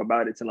me talk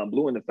about it till I'm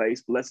blue in the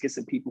face. But let's get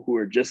some people who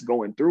are just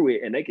going through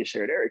it and they can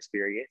share their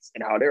experience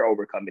and how they're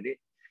overcoming it.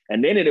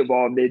 And then it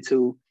evolved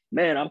into,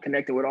 man, I'm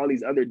connecting with all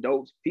these other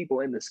dope people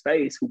in the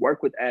space who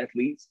work with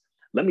athletes.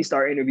 Let me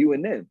start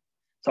interviewing them.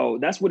 So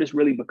that's what it's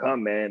really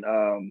become, man.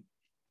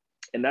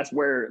 And that's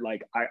where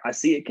like I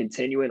see it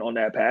continuing on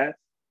that path,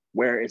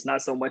 where it's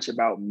not so much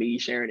about me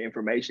sharing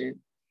information.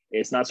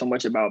 It's not so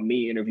much about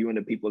me interviewing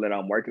the people that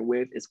I'm working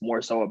with. It's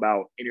more so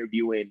about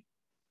interviewing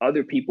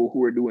other people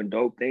who are doing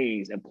dope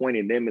things and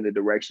pointing them in the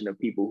direction of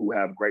people who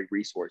have great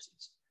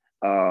resources.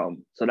 So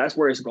that's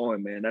where it's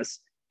going, man.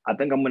 I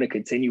think I'm going to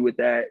continue with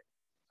that.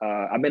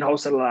 I've been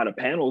hosting a lot of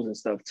panels and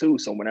stuff too.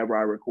 So whenever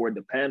I record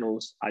the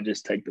panels, I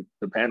just take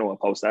the panel and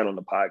post that on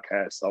the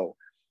podcast. So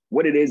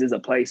what it is a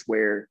place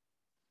where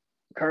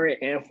current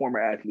and former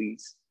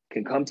athletes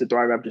can come to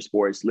Thrive After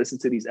Sports, listen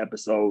to these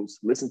episodes,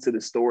 listen to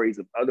the stories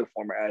of other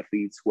former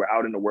athletes who are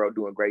out in the world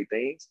doing great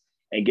things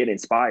and get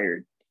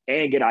inspired.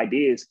 and get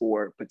ideas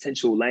for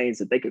potential lanes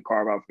that they could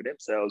carve out for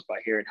themselves by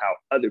hearing how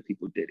other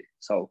people did it.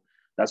 So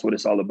that's what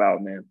it's all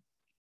about, man.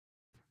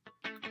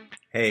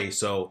 Hey,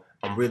 so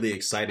I'm really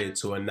excited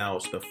to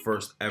announce the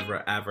first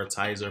ever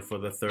advertiser for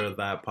the Third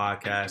Lab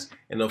podcast.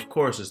 And of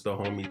course, it's the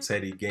homie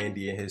Teddy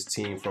Gandy and his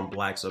team from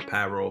Blacks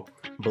Apparel.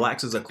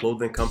 Blacks is a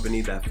clothing company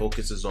that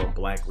focuses on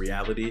Black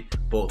reality,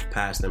 both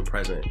past and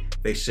present.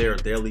 They share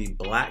daily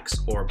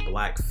Blacks or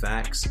Black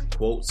facts,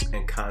 quotes,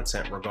 and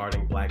content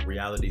regarding Black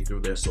reality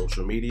through their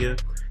social media.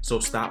 So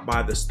stop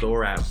by the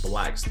store at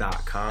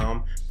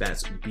blacks.com.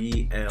 That's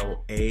BLACTS.com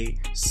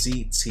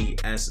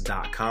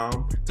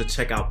to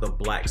check out the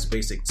Blacks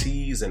basic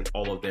tees and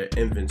all of their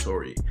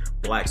inventory.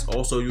 Blacks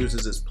also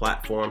uses its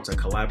platform to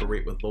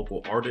collaborate with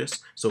local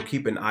artists, so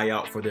keep an eye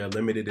out for their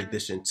limited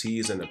edition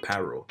tees and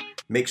apparel.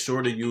 Make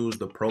sure to use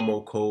the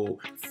promo code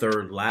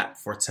THIRDLAP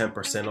for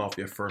 10% off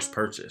your first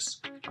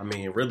purchase. I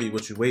mean, really,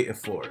 what you waiting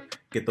for?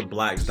 Get the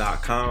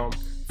blacks.com,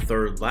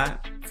 Third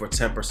Lap, for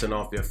 10%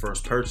 off your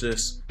first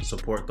purchase.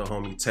 Support the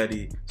homie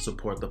Teddy,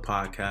 support the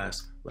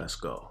podcast. Let's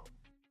go.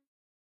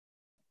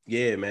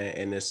 Yeah, man,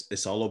 and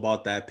it's all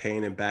about that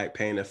paying it back,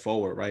 paying it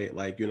forward, right?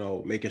 Like, you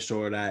know, making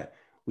sure that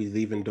we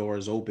leaving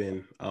doors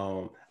open.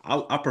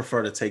 I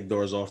prefer to take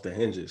doors off the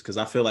hinges because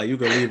I feel like you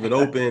can leave it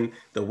open,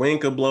 the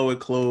wind could blow it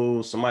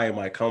closed, somebody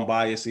might come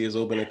by and see it's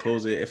open and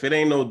close it. If it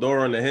ain't no door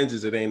on the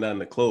hinges, it ain't nothing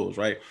to close,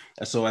 right?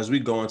 And so as we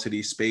go into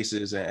these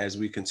spaces and as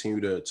we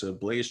continue to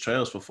blaze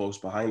trails for folks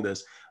behind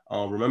us,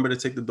 remember to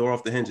take the door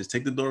off the hinges.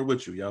 Take the door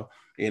with you, yo.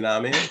 You know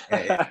what I mean?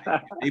 If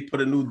they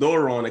put a new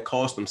door on, it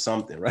costs them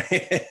something, right?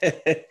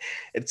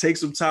 It takes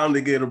some time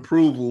to get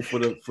approval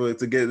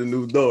to get the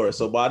new door.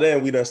 So by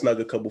then, we done snuck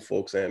a couple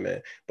folks in,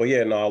 man. But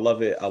yeah, no, I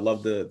love it. I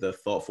love the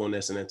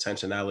thoughtfulness and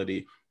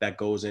intentionality that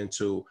goes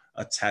into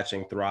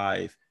attaching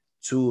Thrive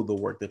to the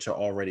work that you're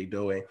already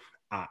doing.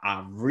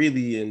 I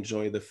really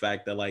enjoy the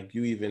fact that like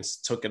you even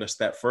took it a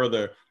step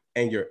further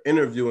and you're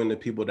interviewing the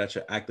people that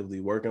you're actively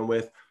working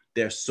with.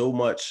 There's so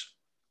much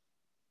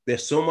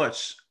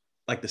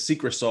like the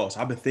secret sauce.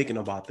 I've been thinking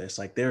about this.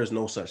 Like there is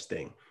no such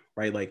thing,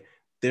 right? Like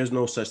there's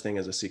no such thing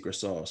as a secret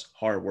sauce,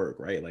 hard work,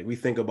 right? Like we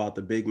think about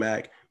the Big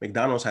Mac,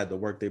 McDonald's had to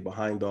work their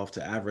behind off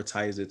to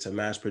advertise it, to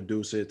mass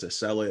produce it, to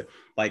sell it.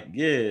 Like,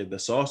 yeah, the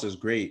sauce is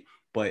great,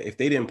 but if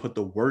they didn't put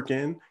the work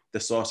in, the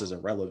sauce is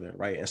irrelevant,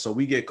 right? And so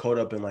we get caught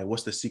up in like,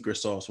 what's the secret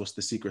sauce? What's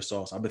the secret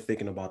sauce? I've been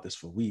thinking about this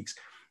for weeks.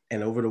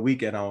 And over the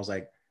weekend, I was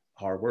like,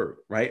 hard work,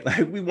 right?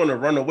 Like we want to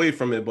run away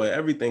from it, but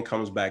everything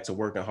comes back to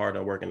working hard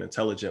and working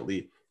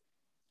intelligently.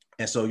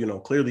 And so, you know,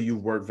 clearly you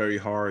worked very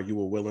hard. You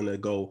were willing to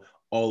go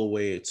all the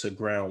way to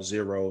ground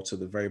zero, to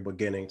the very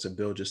beginning, to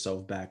build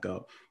yourself back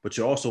up. But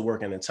you're also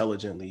working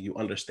intelligently. You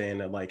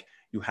understand that like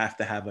you have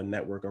to have a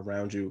network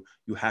around you.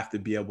 You have to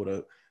be able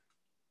to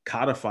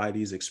codify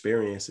these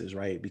experiences,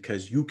 right?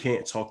 Because you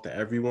can't talk to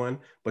everyone,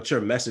 but your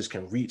message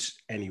can reach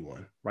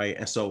anyone, right?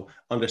 And so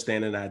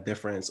understanding that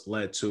difference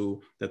led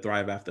to the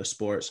Thrive After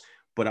Sports.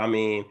 But I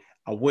mean,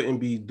 I wouldn't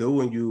be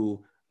doing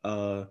you,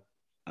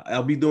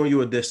 I'll be doing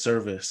you a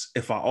disservice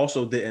if I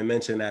also didn't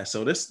mention that.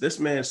 So this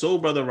man, Soul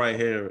Brother right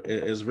here,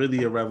 is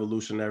really a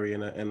revolutionary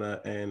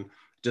and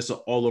just an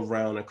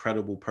all-around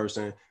incredible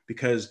person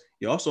because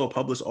you're also a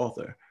published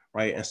author,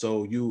 right? And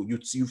so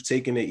you've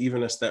taken it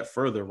even a step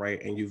further,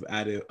 right? And you've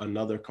added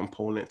another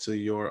component to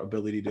your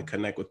ability to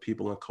connect with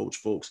people and coach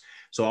folks.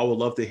 So I would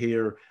love to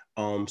hear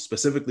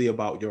specifically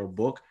about your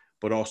book,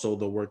 but also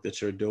the work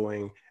that you're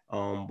doing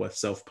with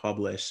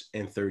self-publish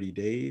in 30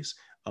 days.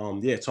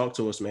 Yeah, talk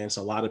to us, man. It's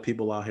a lot of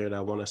people out here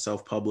that want to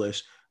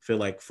self-publish, feel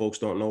like folks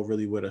don't know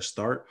really where to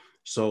start.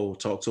 So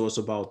talk to us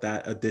about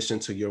that addition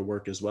to your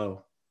work as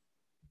well.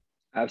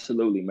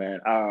 Absolutely, man.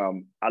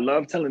 I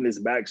love telling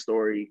this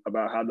backstory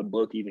about how the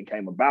book even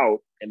came about,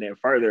 and then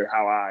further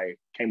how I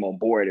came on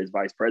board as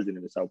vice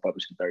president of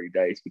Self-Publish in 30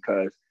 Days,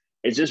 because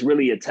it's just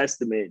really a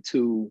testament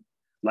to,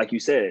 like you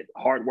said,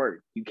 hard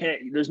work.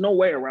 There's no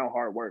way around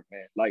hard work,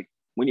 man. Like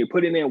when you're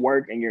putting in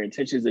work and your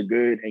intentions are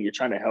good and you're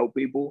trying to help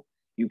people,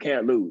 you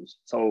can't lose.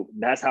 So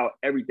that's how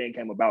everything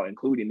came about,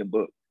 including the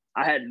book.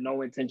 I had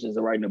no intentions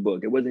of writing a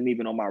book. It wasn't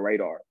even on my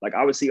radar. Like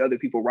I would see other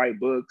people write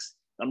books.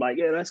 I'm like,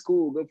 yeah, that's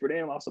cool. Good for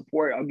them. I'll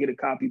support. I'll get a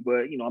copy.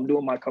 But, you know, I'm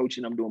doing my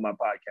coaching. I'm doing my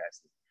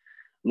podcasting.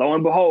 Lo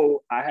and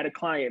behold, I had a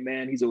client,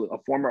 man. He's a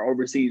former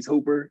overseas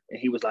hooper. And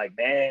he was like,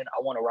 man,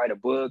 I want to write a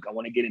book. I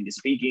want to get into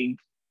speaking.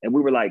 And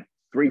we were like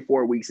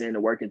 3-4 weeks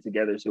into working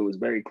together. So it was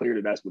very clear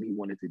that that's what he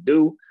wanted to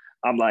do.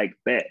 I'm like,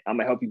 bet, I'm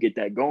going to help you get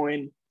that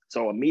going.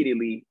 So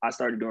immediately I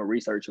started doing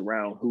research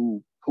around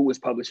who was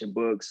publishing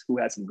books, who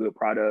had some good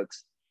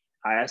products.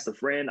 I asked a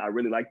friend, I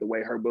really liked the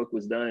way her book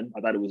was done.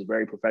 I thought it was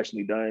very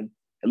professionally done.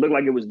 It looked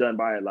like it was done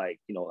by like,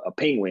 you know, a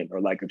Penguin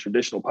or like a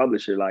traditional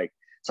publisher. Like,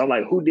 so I'm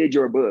like, who did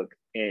your book?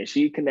 And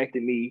she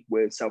connected me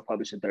with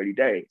Self-Publish in 30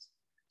 Days.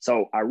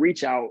 So I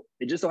reach out.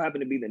 It just so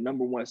happened to be the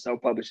 #1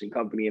 self-publishing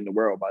company in the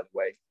world, by the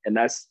way. And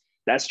that's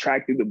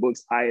tracked through the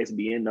book's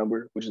ISBN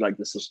number, which is like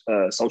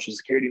the social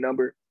security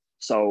number.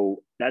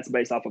 So that's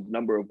based off of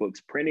number of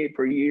books printed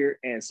per year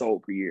and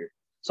sold per year.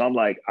 So I'm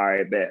like, all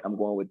right, bet I'm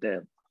going with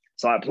them.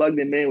 So I plugged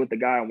them in with the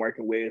guy I'm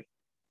working with.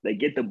 They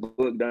get the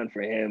book done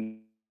for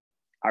him.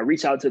 I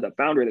reach out to the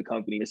founder of the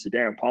company, Mr.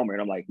 Darren Palmer,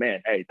 and I'm like,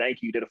 man, hey,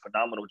 thank you. You did a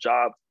phenomenal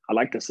job. I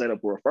like to set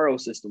up a referral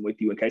system with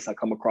you in case I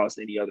come across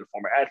any other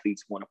former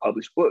athletes who want to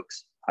publish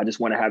books. I just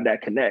want to have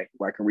that connect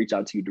where I can reach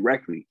out to you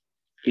directly.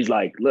 He's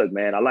like, look,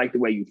 man, I like the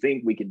way you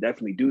think. We can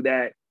definitely do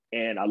that.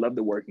 And I love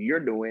the work you're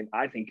doing.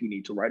 I think you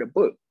need to write a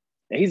book.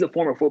 And he's a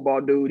former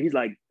football dude. He's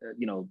like,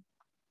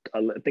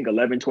 I think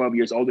 11, 12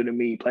 years older than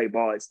me, played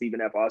ball at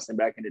Stephen F. Austin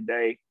back in the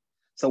day.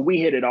 So we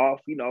hit it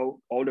off,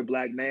 older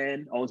Black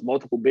man, owns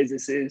multiple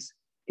businesses.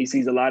 He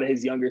sees a lot of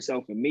his younger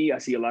self in me. I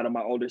see a lot of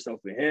my older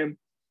self in him.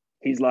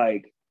 He's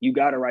like, you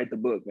got to write the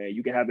book, man.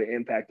 You can have an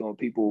impact on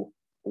people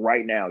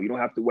right now. You don't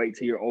have to wait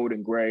till you're old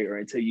and gray or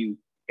until you,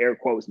 air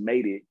quotes,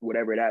 made it,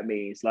 whatever that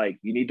means. Like,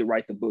 you need to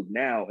write the book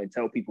now and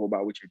tell people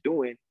about what you're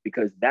doing,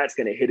 because that's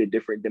going to hit a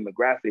different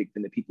demographic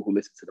than the people who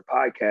listen to the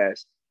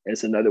podcast. And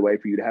it's another way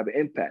for you to have an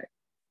impact.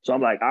 So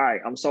I'm like, all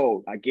right, I'm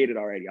sold. I get it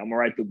already. I'm going to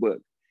write the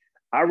book.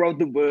 I wrote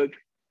the book.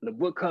 The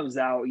book comes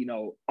out,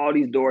 all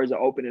these doors are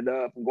opening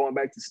up. I'm going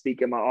back to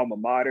speak at my alma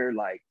mater.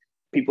 Like,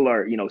 people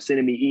are,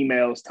 sending me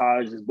emails.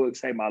 Taj, this book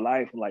saved my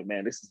life. I'm like,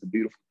 man, this is a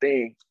beautiful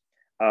thing.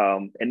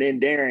 And then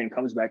Darren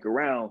comes back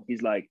around.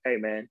 He's like, hey,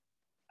 man,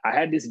 I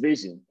had this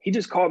vision. He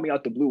just called me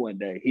out the blue one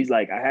day. He's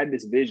like, I had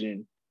this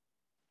vision.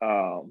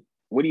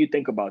 What do you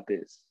think about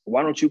this?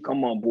 Why don't you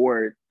come on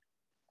board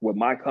with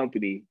my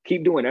company?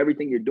 Keep doing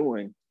everything you're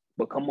doing,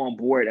 but come on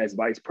board as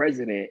vice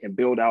president and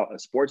build out a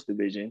sports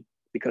division,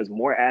 because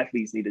more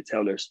athletes need to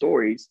tell their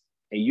stories,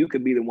 and you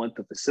could be the one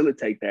to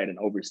facilitate that and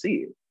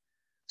oversee it.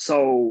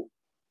 So,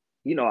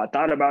 I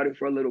thought about it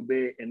for a little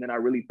bit, and then I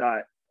really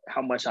thought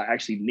how much I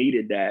actually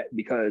needed that,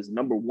 because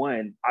number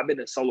one, I've been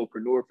a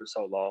solopreneur for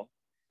so long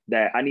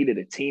that I needed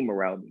a team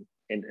around me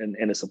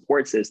and a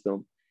support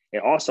system.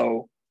 And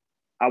also,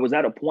 I was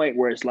at a point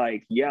where it's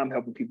like, yeah, I'm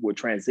helping people with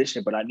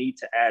transition, but I need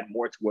to add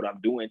more to what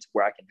I'm doing to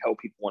where I can help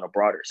people on a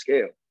broader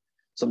scale.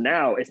 So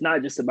now it's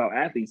not just about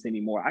athletes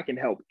anymore. I can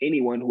help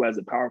anyone who has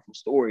a powerful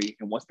story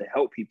and wants to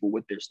help people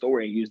with their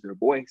story and use their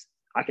voice.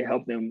 I can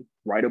help them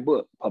write a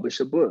book, publish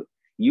a book,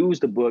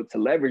 use the book to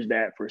leverage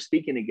that for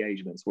speaking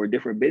engagements or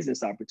different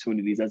business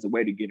opportunities as a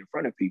way to get in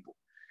front of people.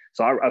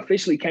 So I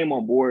officially came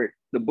on board.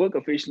 The book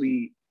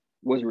officially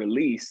was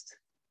released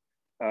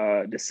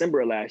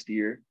December of last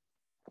year.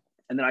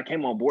 And then I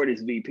came on board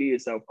as VP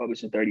of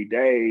Self-Publishing 30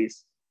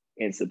 Days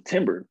in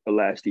September of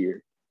last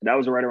year. That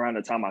was right around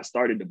the time I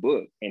started the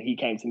book. And he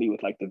came to me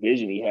with like the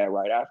vision he had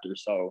right after.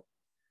 So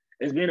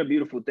it's been a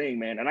beautiful thing,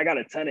 man. And I got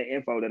a ton of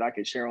info that I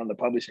could share on the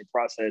publishing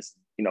process,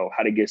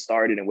 how to get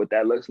started and what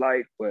that looks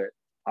like. But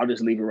I'll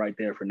just leave it right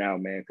there for now,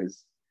 man,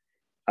 because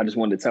I just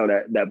wanted to tell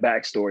that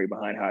backstory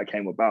behind how it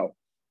came about.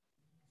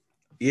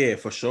 Yeah,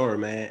 for sure,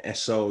 man. And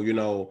so,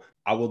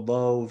 I would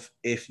love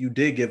if you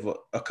did give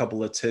a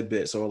couple of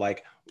tidbits, or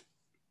like,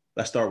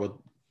 let's start with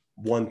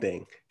one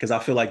thing, because I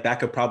feel like that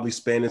could probably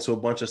span into a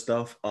bunch of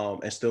stuff,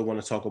 and still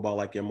want to talk about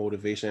like your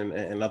motivation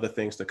and other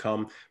things to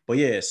come. But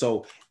yeah,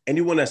 so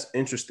anyone that's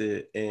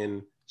interested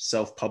in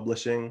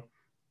self-publishing,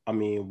 I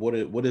mean,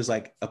 what is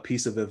like a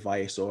piece of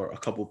advice or a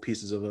couple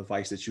pieces of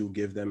advice that you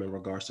give them in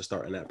regards to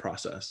starting that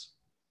process?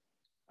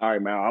 All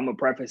right, man, I'm gonna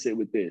preface it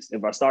with this.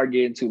 If I start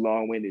getting too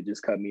long-winded,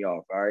 just cut me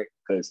off, all right?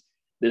 Because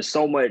there's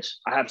so much,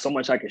 I have so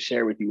much I can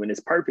share with you, and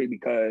it's perfect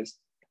because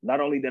not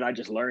only did I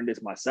just learn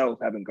this myself,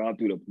 having gone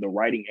through the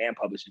writing and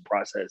publishing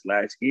process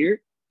last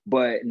year,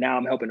 but now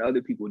I'm helping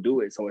other people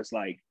do it. So it's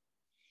like,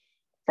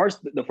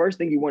 the first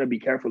thing you want to be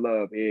careful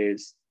of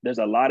is there's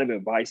a lot of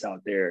advice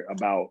out there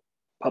about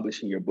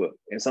publishing your book.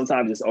 And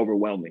sometimes it's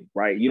overwhelming,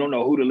 right? You don't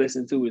know who to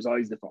listen to. There's all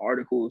these different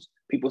articles.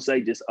 People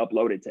say just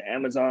upload it to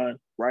Amazon,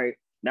 right?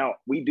 Now,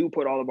 we do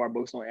put all of our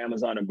books on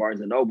Amazon and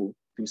Barnes & Noble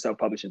through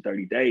Self-Publishing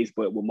 30 Days,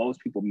 but what most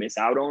people miss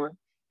out on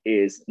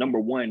is, number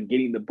one,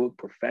 getting the book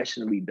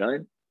professionally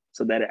done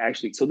so that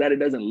it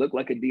doesn't look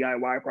like a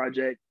DIY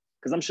project.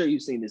 Because I'm sure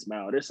you've seen this,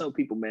 Mal. There's some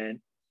people,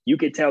 man, you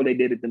could tell they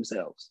did it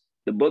themselves.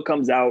 The book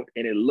comes out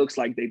and it looks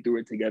like they threw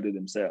it together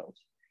themselves.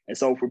 And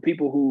so for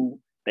people who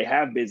they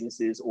have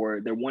businesses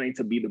or they're wanting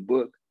to be the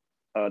book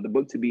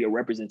to be a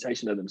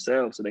representation of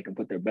themselves so they can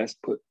put their best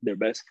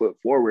foot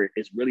forward,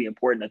 it's really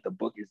important that the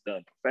book is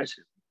done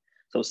professionally.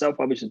 So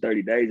Self-Publishing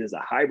 30 Days is a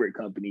hybrid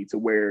company to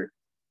where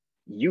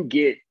you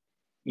get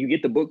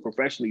the book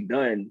professionally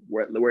done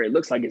where it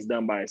looks like it's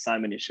done by a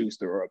Simon &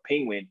 Schuster or a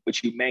Penguin,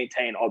 but you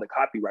maintain all the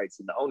copyrights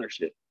and the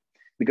ownership.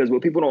 Because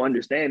what people don't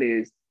understand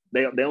is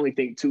they only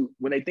think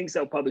when they think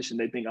self-publishing,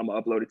 they think I'm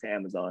gonna upload it to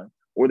Amazon,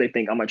 or they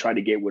think I'm gonna try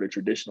to get with a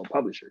traditional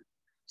publisher.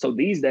 So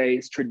these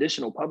days,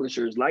 traditional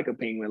publishers like a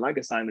Penguin, like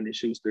a Simon &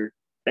 Schuster,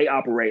 they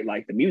operate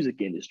like the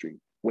music industry,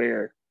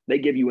 where they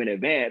give you an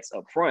advance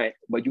up front,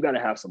 but you got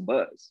to have some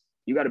buzz.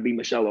 You got to be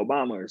Michelle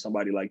Obama or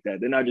somebody like that.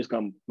 They're not just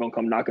gonna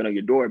come knocking on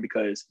your door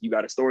because you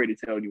got a story to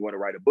tell and you want to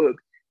write a book.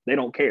 They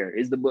don't care.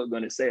 Is the book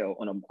going to sell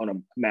on a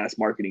mass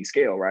marketing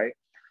scale, right?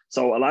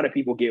 So a lot of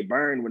people get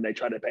burned when they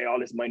try to pay all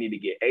this money to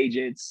get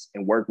agents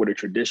and work with a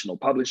traditional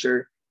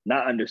publisher,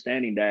 not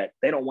understanding that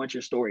they don't want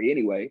your story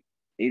anyway.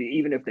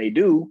 Even if they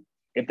do,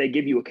 If they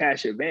give you a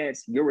cash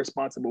advance, you're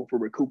responsible for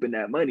recouping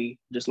that money,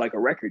 just like a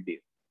record deal.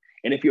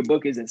 And if your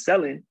book isn't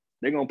selling,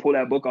 they're going to pull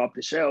that book off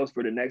the shelves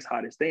for the next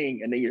hottest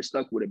thing. And then you're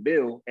stuck with a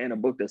bill and a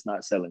book that's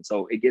not selling.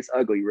 So it gets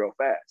ugly real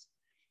fast.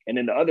 And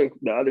then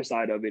the other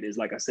side of it is,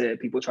 like I said,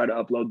 people try to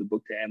upload the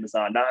book to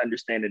Amazon, not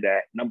understanding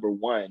that, number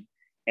one,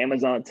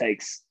 Amazon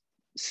takes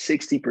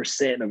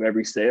 60% of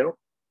every sale.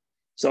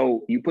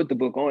 So you put the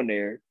book on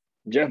there,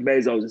 Jeff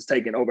Bezos is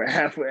taking over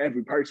half of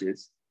every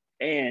purchase,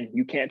 and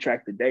you can't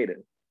track the data.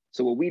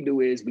 So what we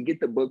do is we get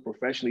the book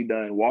professionally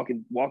done,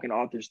 walking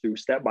authors through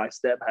step by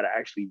step how to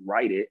actually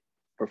write it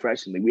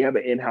professionally. We have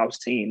an in-house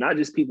team, not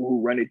just people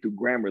who run it through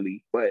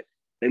Grammarly, but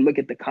they look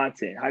at the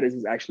content. How does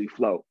this actually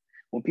flow?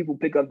 When people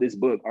pick up this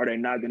book, are they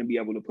not going to be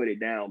able to put it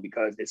down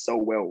because it's so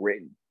well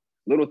written?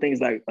 Little things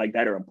like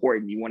that are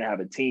important. You want to have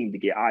a team to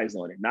get eyes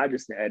on it, not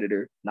just an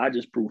editor, not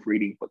just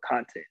proofreading, but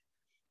content.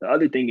 The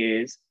other thing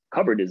is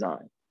cover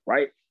design,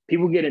 right?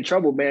 People get in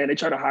trouble, man. They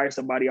try to hire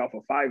somebody off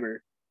of Fiverr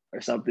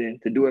or something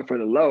to do it for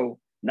the low,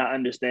 not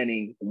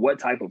understanding what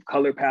type of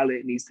color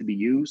palette needs to be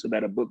used so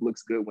that a book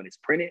looks good when it's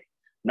printed,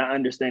 not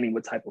understanding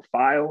what type of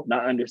file,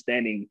 not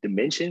understanding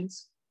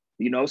dimensions,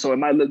 so it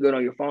might look good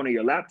on your phone or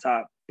your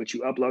laptop, but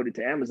you upload it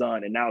to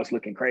Amazon and now it's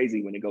looking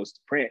crazy when it goes to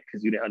print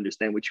because you didn't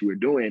understand what you were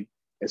doing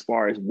as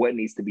far as what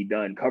needs to be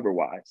done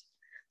cover-wise.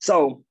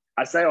 So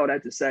I say all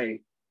that to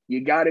say,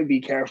 you got to be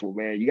careful,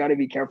 man. You got to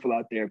be careful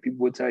out there.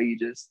 People will tell you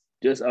just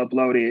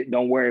upload it.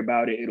 Don't worry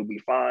about it. It'll be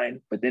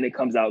fine. But then it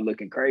comes out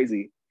looking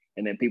crazy.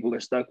 And then people are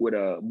stuck with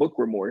a book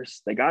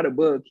remorse. They got a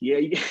book. Yeah,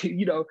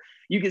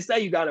 you can say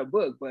you got a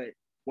book, but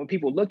when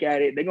people look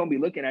at it, they're going to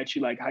be looking at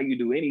you like how you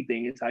do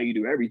anything is how you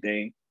do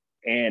everything.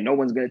 And no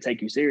one's going to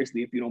take you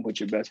seriously if you don't put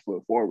your best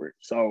foot forward.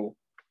 So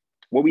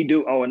what we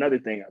do, another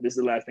thing, this is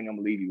the last thing I'm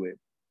going to leave you with.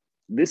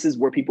 This is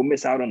where people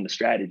miss out on the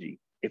strategy.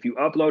 If you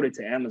upload it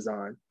to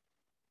Amazon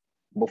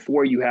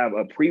before you have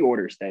a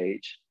pre-order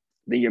stage,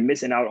 then you're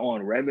missing out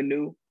on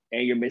revenue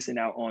and you're missing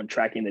out on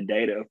tracking the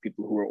data of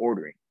people who are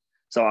ordering.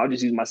 So I'll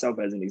just use myself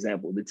as an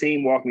example. The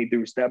team walked me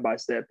through step by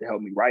step to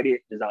help me write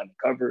it, design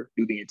the cover,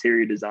 do the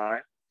interior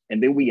design,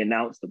 and then we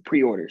announced the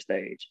pre-order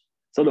stage.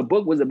 So the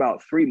book was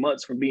about 3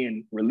 months from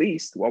being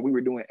released while we were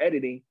doing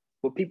editing,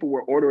 but people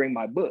were ordering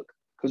my book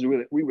because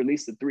we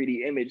released a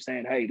 3D image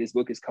saying, hey, this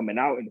book is coming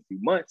out in a few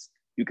months.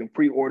 You can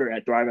pre-order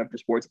at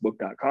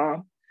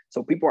thriveaftersportsbook.com.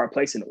 So people are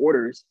placing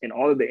orders and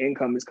all of the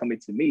income is coming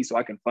to me so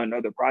I can fund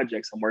other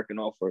projects I'm working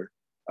on for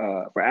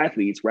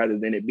athletes rather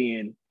than it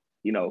being,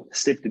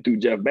 sifted through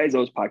Jeff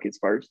Bezos' pockets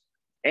first.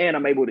 And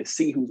I'm able to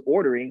see who's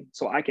ordering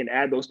so I can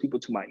add those people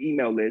to my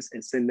email list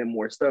and send them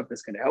more stuff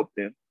that's going to help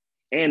them.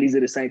 And these are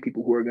the same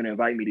people who are going to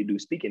invite me to do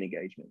speaking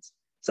engagements.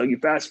 So you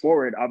fast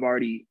forward, I've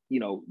already,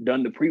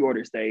 done the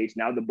pre-order stage.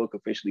 Now the book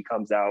officially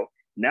comes out.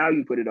 Now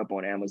you put it up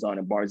on Amazon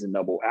and Barnes &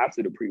 Noble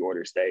after the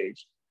pre-order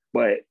stage.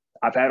 But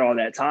I've had all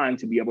that time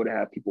to be able to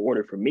have people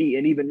order from me.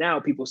 And even now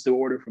people still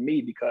order from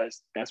me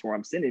because that's where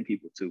I'm sending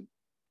people to.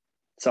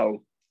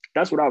 So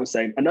that's what I would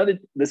say.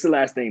 This is the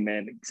last thing,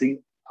 man. See,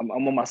 I'm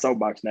on my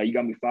soapbox now. You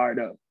got me fired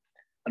up.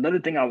 Another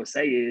thing I would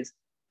say is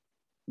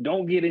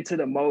don't get into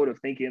the mode of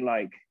thinking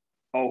like,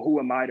 oh, who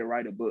am I to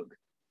write a book,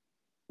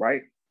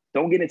 right?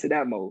 Don't get into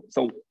that mode.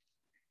 So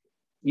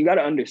you got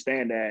to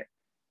understand that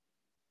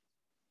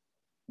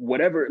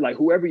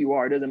whoever you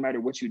are, it doesn't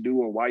matter what you do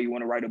or why you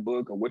want to write a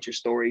book or what your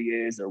story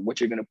is or what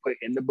you're going to put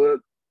in the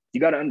book.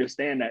 You got to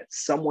understand that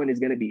someone is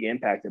going to be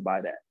impacted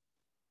by that.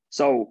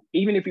 So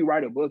even if you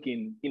write a book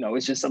and,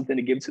 it's just something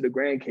to give to the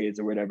grandkids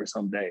or whatever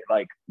someday,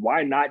 like,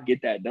 why not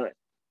get that done?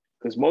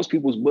 Because most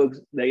people's books,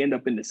 they end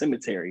up in the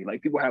cemetery.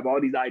 Like people have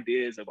all these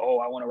ideas of, oh,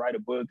 I want to write a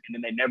book, and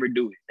then they never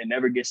do it. They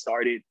never get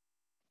started,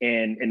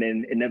 and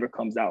then it never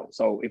comes out.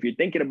 So if you're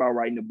thinking about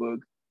writing a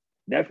book,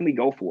 definitely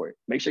go for it.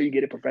 Make sure you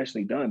get it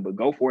professionally done, but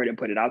go for it and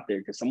put it out there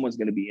because someone's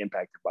going to be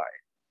impacted by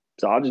it.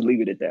 So I'll just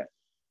leave it at that.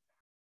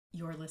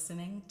 You're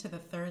listening to the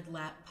Third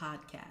Lap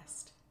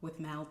Podcast with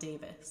Mal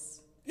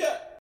Davis. Yeah.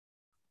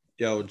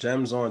 Yo,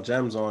 gems on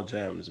gems,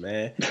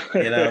 man.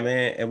 You know what I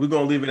mean? And we're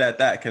going to leave it at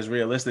that because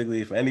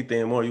realistically, for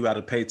anything more, you got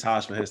to pay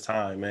Tosh for his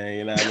time, man.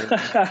 You know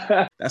what I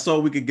mean? That's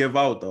all we could give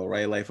out, though,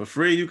 right? Like, for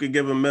free, you could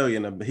give $1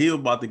 million. He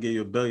about to give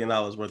you $1 billion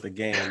worth of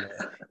game, man.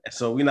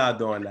 So we're not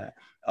doing that.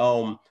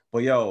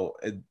 But, yo,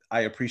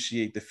 I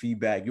appreciate the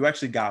feedback. You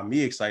actually got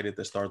me excited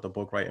to start the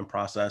book writing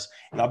process.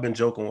 And I've been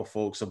joking with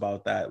folks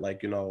about that.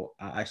 Like,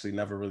 I actually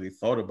never really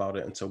thought about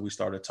it until we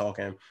started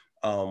talking.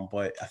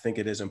 But I think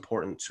it is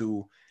important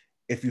to,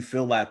 if you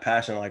feel that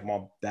passion, like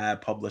my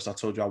dad published, I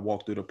told you I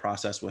walked through the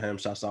process with him.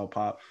 Shouts out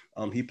Pop.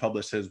 He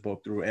published his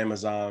book through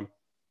Amazon.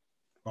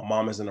 My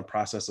mom is in the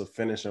process of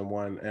finishing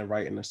one and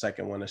writing the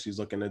second one that she's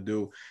looking to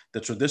do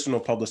the traditional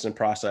publishing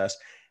process.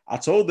 I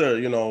told her,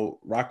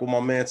 rock with my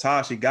man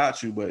Tosh, he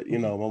got you. But, my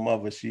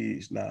mother,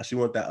 she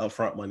want that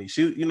upfront money.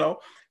 She,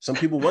 some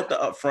people want the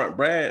upfront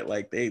bread.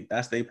 Like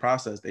that's their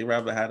process. They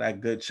rather have that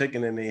good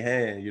chicken in their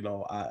hand.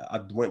 I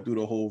went through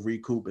the whole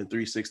recoup and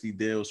 360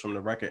 deals from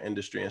the record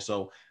industry. And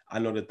so I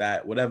know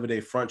that whatever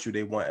they front you,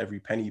 they want every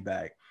penny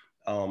back.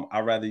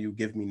 I'd rather you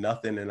give me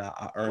nothing and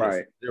I earn it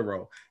Right. from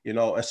zero, you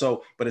know? And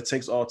so, but it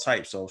takes all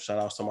types. So shout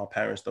outs to my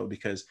parents though,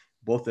 because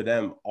both of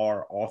them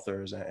are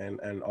authors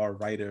and are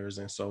writers.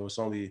 And so it's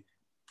only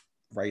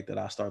right that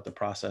I start the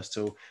process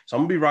too. So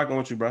I'm gonna be rocking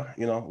with you, bro.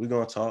 You know, we're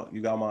gonna talk.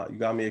 You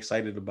got me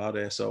excited about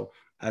it. And so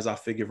as I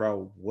figure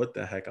out what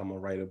the heck I'm gonna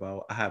write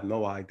about, I have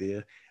no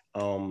idea. I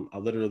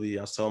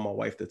was telling my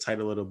wife the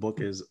title of the book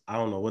is I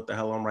don't know what the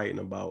hell I'm writing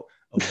about.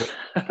 A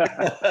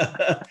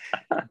book.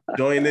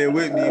 Join in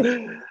with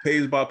me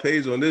page by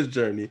page on this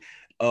journey.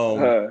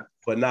 uh,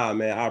 But nah,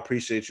 man, I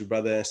appreciate you,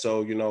 brother. And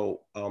so, you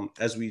know,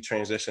 as we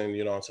transition,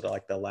 you know, into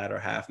the latter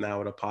half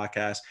now of the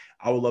podcast,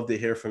 I would love to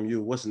hear from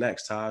you. What's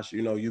next, Taj?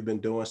 You know, you've been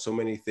doing so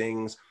many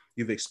things,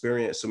 you've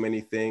experienced so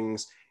many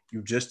things.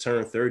 You just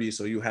turned 30,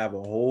 so you have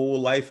a whole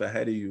life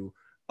ahead of you.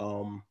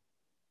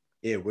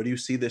 Yeah, where do you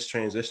see this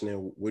transition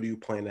and where do you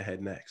plan to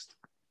head next?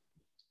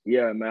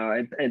 yeah,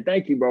 man. And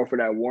thank you, bro, for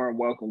that warm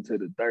welcome to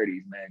the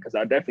 30s, man. Cause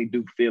I definitely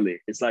do feel it.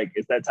 It's like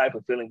it's that type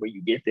of feeling where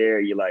you get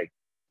there, you're like,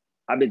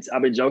 I've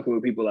been joking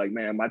with people like,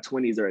 man, my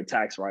 20s are a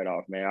tax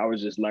write-off, man. I was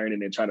just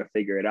learning and trying to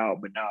figure it out.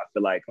 But now I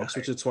feel like, That's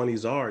okay, what your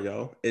 20s are,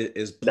 yo. It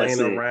is that's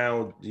playing it.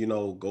 around, you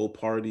know, go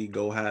party,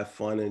 go have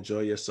fun,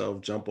 enjoy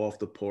yourself, jump off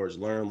the porch,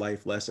 learn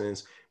life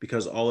lessons,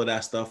 because all of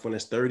that stuff when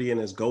it's 30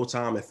 and it's go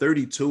time, and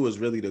 32 is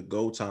really the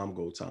go time,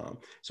 go time.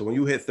 So when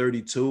you hit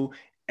 32,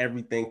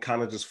 everything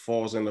kind of just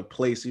falls into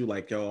place. You're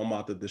like, yo, I'm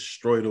about to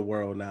destroy the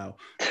world now.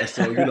 And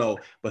so, you know,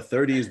 but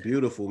 30 is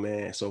beautiful,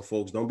 man. So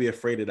folks, don't be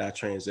afraid of that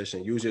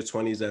transition. Use your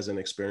 20s as an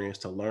experience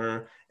to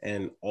learn,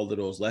 and all of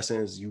those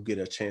lessons, you get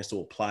a chance to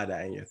apply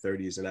that in your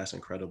 30s, and that's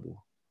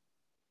incredible.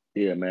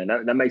 Yeah, man.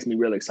 That makes me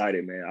real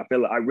excited, man. I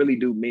feel like I really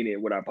do mean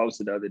it. What I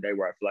posted the other day,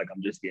 where I feel like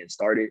I'm just getting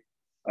started.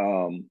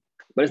 Um,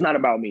 but it's not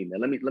about me, man.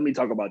 Let me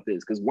talk about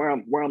this because where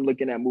I'm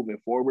looking at moving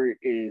forward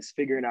is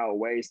figuring out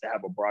ways to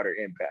have a broader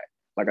impact.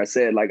 Like I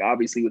said, like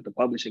obviously with the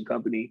publishing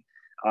company,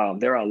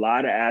 there are a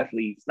lot of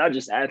athletes, not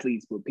just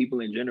athletes, but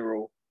people in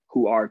general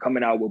who are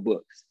coming out with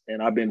books.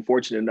 And I've been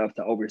fortunate enough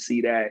to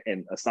oversee that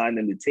and assign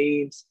them to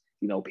teams.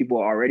 You know, people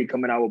are already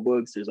coming out with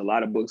books. There's a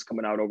lot of books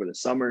coming out over the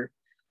summer.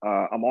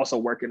 I'm also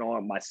working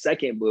on my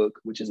second book,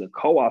 which is a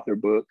co-author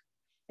book.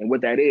 And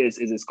what that is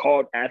it's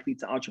called Athlete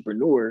to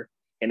Entrepreneur,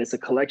 and it's a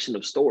collection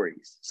of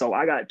stories. So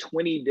I got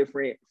 20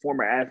 different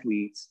former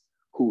athletes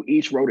who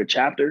each wrote a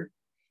chapter.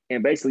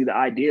 And basically the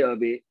idea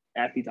of it,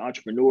 Athlete to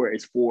Entrepreneur,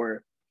 is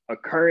for a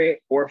current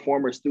or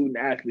former student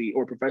athlete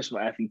or professional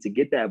athlete to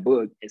get that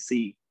book and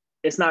see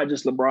it's not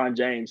just LeBron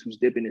James who's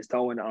dipping his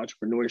toe into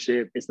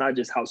entrepreneurship. It's not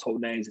just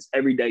household names. It's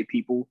everyday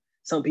people.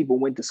 Some people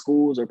went to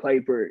schools or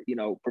played for, you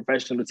know,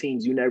 professional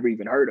teams you never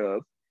even heard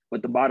of.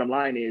 But the bottom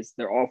line is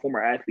they're all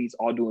former athletes,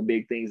 all doing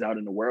big things out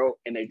in the world.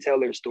 And they tell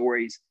their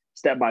stories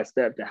step by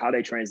step to how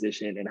they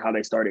transitioned and how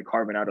they started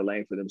carving out a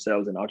lane for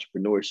themselves in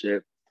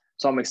entrepreneurship.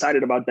 So I'm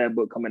excited about that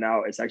book coming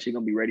out. It's actually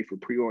going to be ready for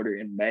pre-order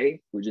in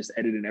May. We're just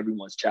editing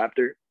everyone's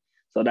chapter.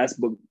 So that's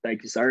book.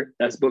 Thank you, sir.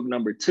 That's book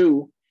number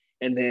 2.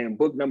 And then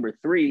book number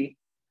 3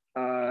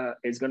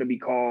 is going to be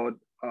called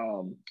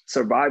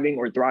Surviving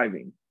or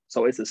Thriving.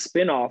 So it's a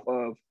spinoff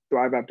of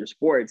Thrive After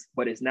Sports,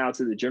 but it's now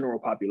to the general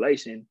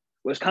population,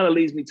 which kind of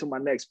leads me to my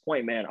next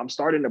point, man. I'm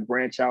starting to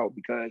branch out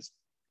because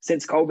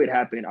since COVID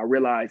happened, I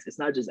realized it's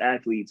not just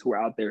athletes who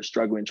are out there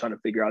struggling, trying to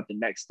figure out the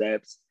next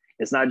steps.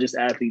 It's not just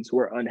athletes who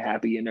are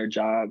unhappy in their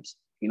jobs.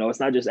 You know, it's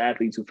not just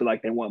athletes who feel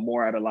like they want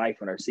more out of life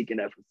and are seeking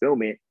that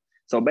fulfillment.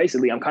 So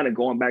basically, I'm kind of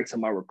going back to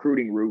my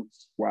recruiting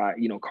roots where I,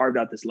 you know, carved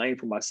out this lane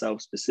for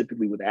myself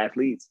specifically with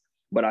athletes.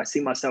 But I see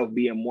myself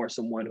being more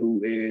someone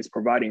who is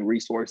providing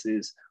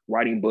resources,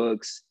 writing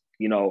books,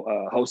 you know,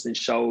 hosting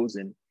shows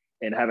and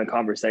having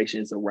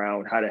conversations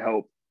around how to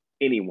help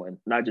anyone,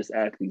 not just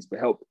athletes, but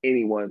help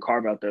anyone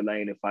carve out their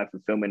lane and find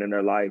fulfillment in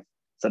their life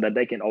so that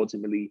they can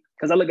ultimately,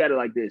 because I look at it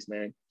like this,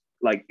 man,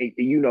 like,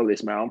 you know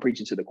this, man, I'm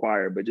preaching to the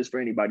choir, but just for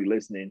anybody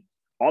listening,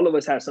 all of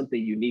us have something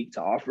unique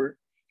to offer.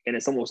 And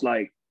it's almost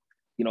like,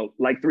 you know,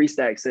 like Three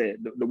Stacks said,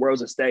 the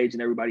world's a stage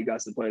and everybody got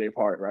to play their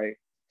part, right?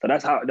 So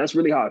that's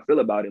really how I feel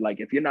about it. Like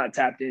if you're not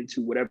tapped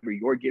into whatever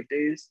your gift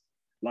is,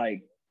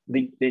 like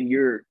then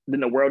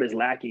the world is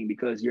lacking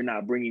because you're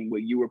not bringing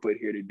what you were put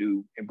here to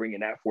do and bringing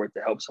that forth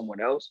to help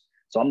someone else.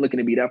 So I'm looking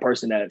to be that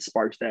person that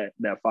sparks that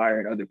fire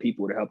in other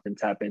people to help them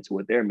tap into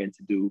what they're meant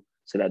to do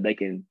so that they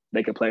can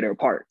play their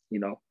part, you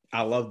know?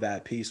 I love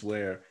that piece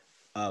where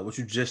what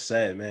you just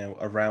said, man,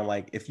 around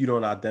like if you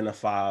don't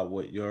identify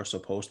what you're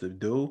supposed to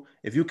do,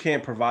 if you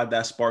can't provide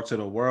that spark to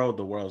the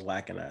world's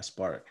lacking that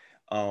spark.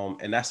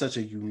 And that's such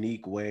a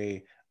unique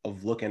way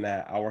of looking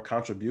at our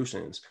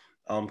contributions.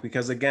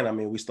 Because again, I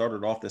mean, we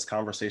started off this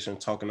conversation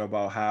talking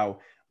about how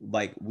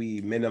like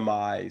we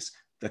minimize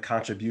the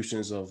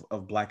contributions of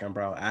Black and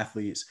brown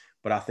athletes,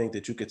 but I think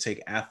that you could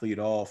take athlete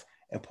off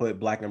and put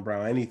Black and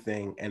brown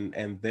anything,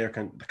 and their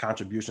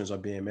contributions are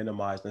being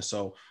minimized. And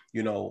so,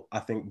 you know, I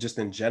think just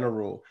in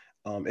general,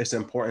 it's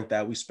important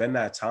that we spend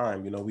that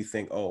time. You know, we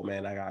think, oh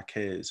man, I got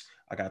kids,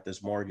 I got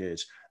this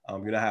mortgage.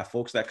 You know, I have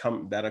folks that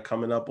are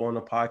coming up on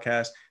the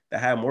podcast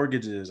that have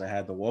mortgages and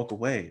had to walk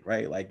away,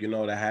 right? Like, you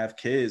know, that have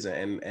kids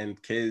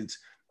and kids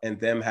and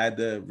them had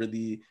to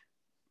really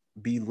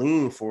be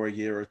lean for a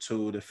year or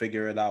two to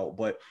figure it out.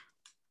 But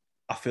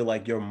I feel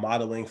like you're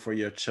modeling for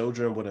your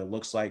children what it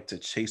looks like to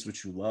chase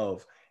what you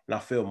love. And I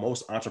feel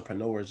most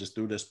entrepreneurs, just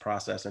through this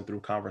process and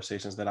through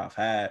conversations that I've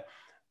had,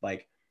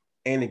 like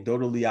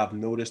anecdotally, I've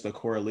noticed a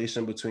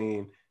correlation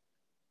between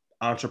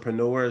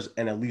entrepreneurs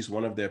and at least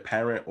one of their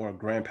parent or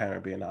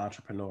grandparent being an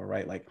entrepreneur,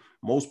 right? Like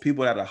most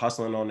people that are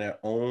hustling on their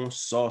own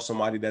saw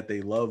somebody that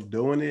they love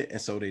doing it, and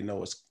so they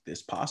know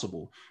it's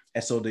possible.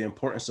 And so the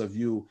importance of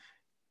you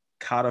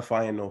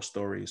codifying those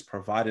stories,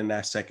 providing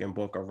that second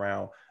book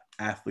around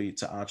athlete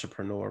to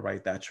entrepreneur,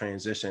 right? That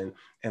transition,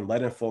 and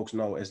letting folks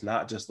know it's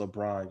not just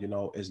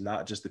LeBron, it's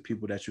not just the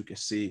people that you can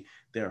see.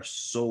 There are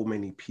so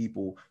many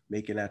people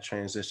making that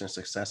transition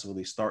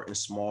successfully, starting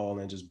small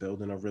and just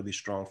building a really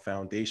strong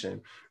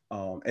foundation.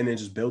 And then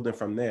just building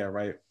from there,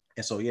 right?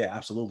 And so, yeah,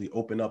 absolutely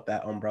open up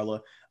that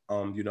umbrella.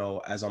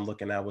 As I'm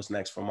looking at what's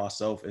next for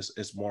myself,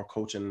 it's more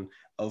coaching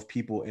of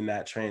people in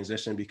that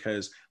transition,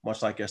 because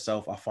much like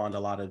yourself, I find a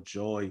lot of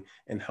joy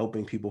in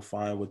helping people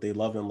find what they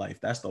love in life.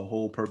 That's the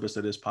whole purpose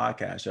of this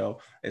podcast,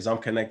 is I'm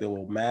connected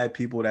with mad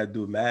people that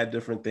do mad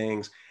different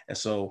things. And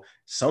so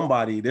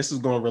this is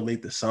going to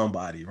relate to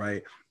somebody,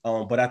 right?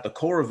 But at the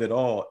core of it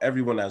all,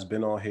 everyone that's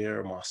been on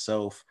here,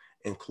 myself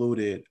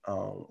included,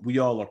 we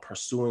all are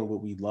pursuing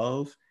what we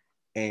love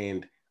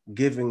and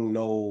giving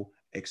no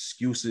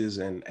excuses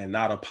and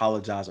not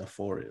apologizing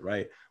for it,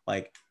 right?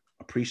 Like,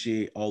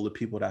 appreciate all the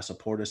people that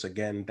support us.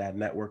 Again, that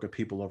network of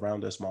people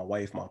around us, my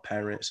wife, my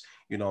parents,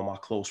 my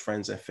close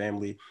friends and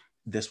family.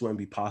 This wouldn't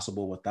be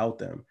possible without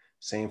them.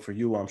 Same for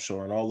you, I'm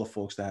sure, and all the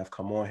folks that have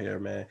come on here,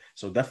 man.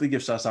 So definitely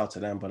give shouts out to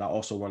them. But I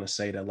also want to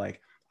say that,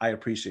 like, I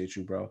appreciate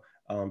you, bro.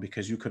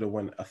 Because you could have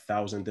went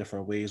 1,000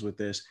 different ways with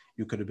this.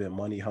 You could have been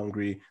money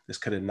hungry. This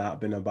could have not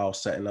been about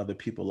setting other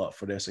people up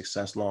for their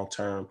success long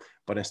term,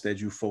 but instead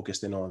you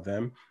focused in on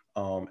them.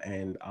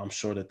 And I'm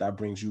sure that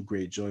brings you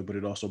great joy, but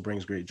it also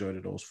brings great joy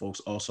to those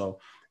folks also.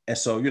 And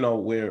so,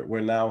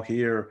 we're now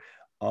here.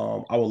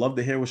 I would love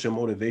to hear what's your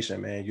motivation,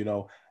 man.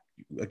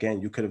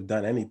 Again, you could have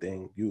done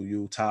anything.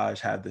 You Taj,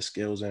 have the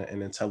skills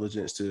and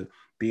intelligence to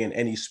be in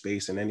any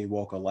space in any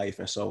walk of life.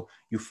 And so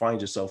you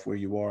find yourself where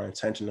you are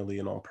intentionally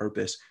and on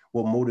purpose.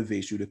 What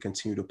motivates you to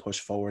continue to push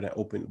forward and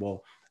open,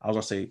 well, I was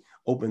gonna say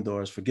open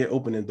doors, forget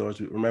opening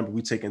doors. Remember,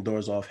 we taking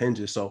doors off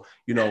hinges. So,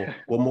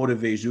 what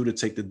motivates you to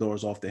take the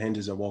doors off the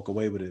hinges and walk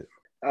away with it?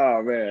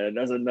 Oh man,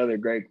 that's another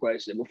great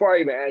question. Before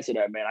I even answer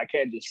that, man, I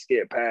can't just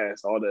skip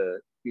past all the,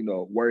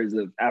 words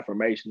of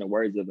affirmation and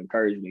words of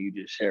encouragement you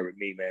just shared with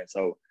me, man.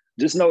 So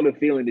just know the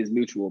feeling is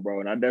mutual, bro.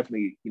 And I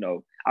definitely,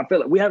 I feel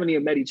like we haven't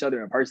even met each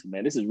other in person,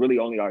 man. This is really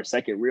only our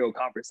second real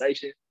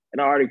conversation.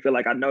 And I already feel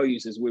like I know you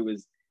since we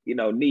was,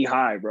 knee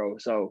high, bro.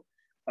 So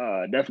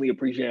definitely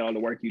appreciate all the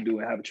work you do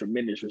and have a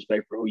tremendous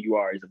respect for who you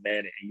are as a man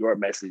and your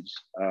message.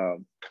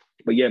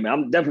 But yeah, man,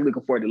 I'm definitely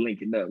looking forward to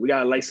linking up. We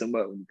got to lace them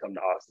up when you come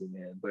to Austin,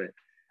 man. But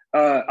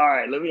all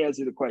right, let me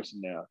answer the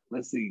question now.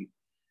 Let's see.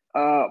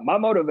 My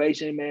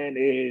motivation, man,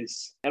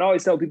 is, and I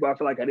always tell people I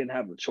feel like I didn't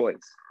have a choice,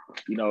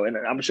 and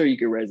I'm sure you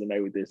can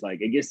resonate with this. Like,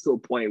 it gets to a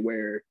point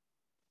where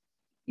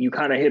you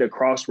kind of hit a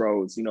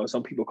crossroads.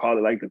 Some people call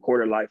it like the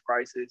quarter life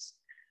crisis.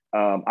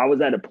 I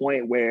was at a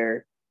point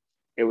where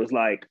it was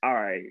like, all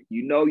right,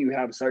 you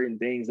have certain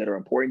things that are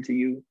important to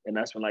you. And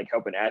that's when like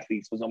helping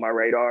athletes was on my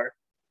radar,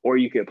 or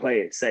you could play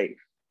it safe.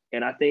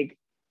 And I think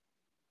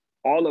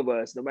all of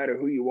us, no matter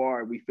who you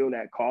are, we feel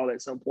that call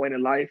at some point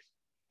in life.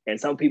 And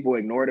some people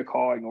ignore the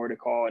call.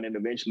 And then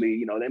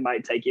eventually, they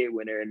might take it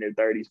when they're in their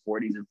 30s,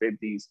 40s, and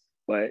 50s.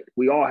 But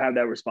we all have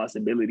that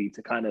responsibility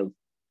to kind of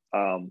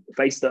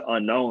face the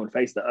unknown,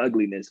 face the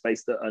ugliness,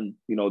 face the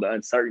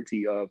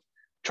uncertainty of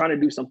trying to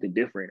do something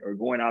different or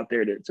going out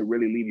there to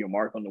really leave your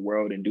mark on the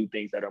world and do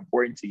things that are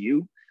important to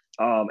you.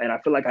 And I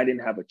feel like I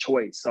didn't have a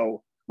choice.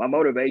 So my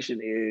motivation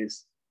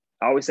is,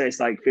 I always say it's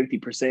like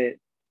 50%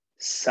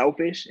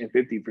 selfish and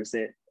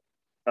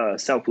 50%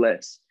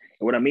 selfless.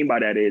 And what I mean by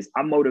that is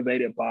I'm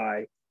motivated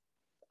by,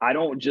 I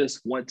don't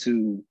just want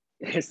to,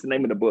 it's the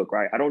name of the book,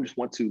 right? I don't just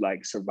want to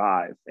like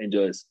survive and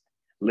just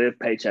live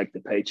paycheck to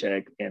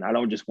paycheck. And I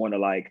don't just want to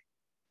like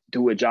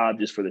do a job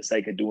just for the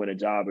sake of doing a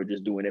job or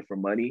just doing it for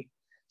money.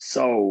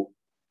 So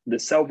the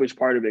selfish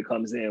part of it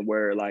comes in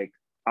where like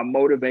I'm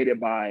motivated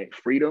by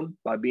freedom,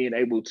 by being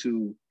able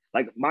to,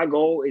 like, my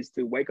goal is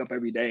to wake up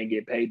every day and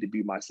get paid to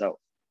be myself.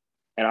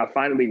 And I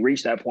finally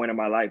reached that point in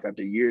my life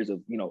after years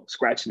of,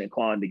 scratching and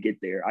clawing to get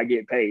there. I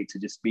get paid to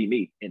just be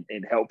me and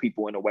help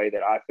people in a way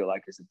that I feel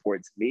like is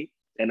important to me.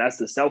 And that's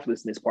the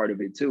selflessness part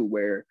of it too,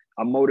 where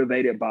I'm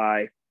motivated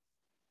by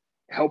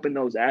helping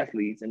those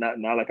athletes, and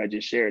not like I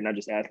just shared, not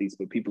just athletes,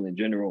 but people in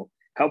general,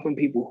 helping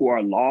people who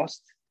are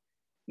lost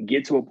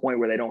get to a point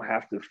where they don't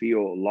have to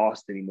feel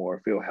lost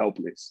anymore, feel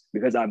helpless.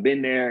 Because I've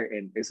been there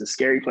and it's a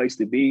scary place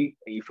to be,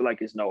 and you feel like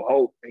there's no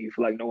hope and you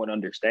feel like no one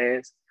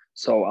understands.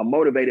 So I'm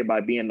motivated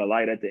by being the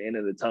light at the end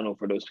of the tunnel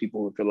for those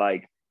people who feel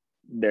like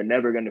they're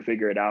never going to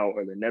figure it out,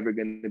 or they're never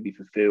going to be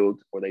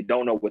fulfilled, or they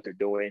don't know what they're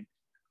doing.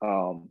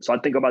 So I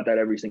think about that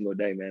every single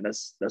day, man.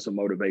 That's what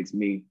motivates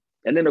me.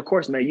 And then, of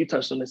course, man, you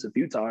touched on this a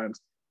few times.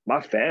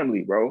 My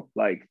family, bro.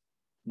 Like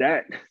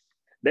that,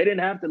 they didn't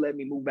have to let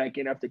me move back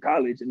in after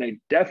college. And they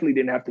definitely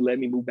didn't have to let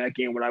me move back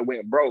in when I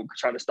went broke,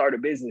 trying to start a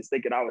business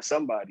thinking I was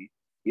somebody.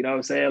 You know what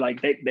I'm saying?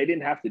 Like they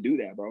didn't have to do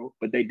that, bro.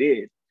 But they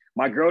did.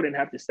 My girl didn't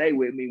have to stay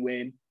with me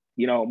when,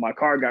 my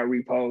car got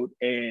repoed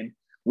and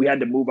we had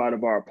to move out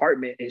of our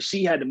apartment, and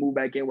she had to move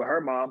back in with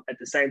her mom at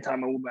the same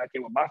time I moved back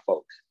in with my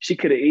folks. She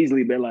could have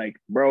easily been like,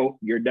 bro,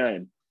 you're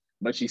done.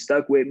 But she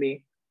stuck with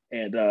me.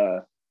 And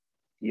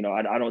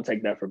I don't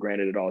take that for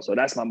granted at all. So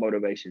that's my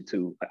motivation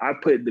too. I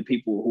put the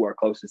people who are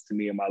closest to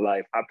me in my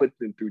life, I put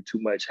them through too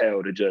much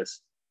hell to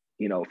just,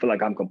 feel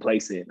like I'm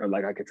complacent or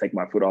like I can take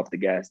my foot off the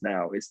gas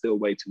now. It's still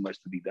way too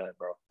much to be done,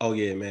 bro. Oh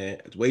yeah,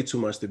 man. It's way too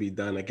much to be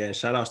done. Again,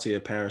 shout outs to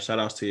your parents, shout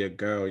outs to your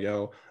girl,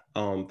 yo.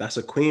 That's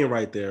a queen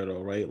right there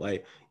though, right?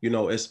 Like,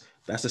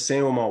 that's the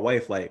same with my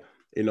wife. Like,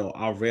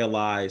 I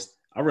realized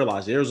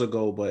years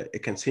ago, but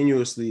it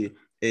continuously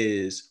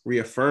is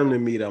reaffirmed to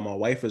me that my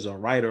wife is a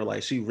writer.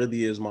 Like, she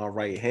really is my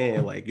right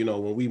hand. Like,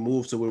 when we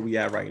moved to where we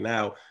at right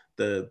now,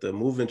 the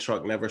moving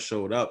truck never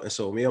showed up. And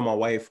so me and my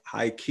wife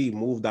high key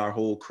moved our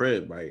whole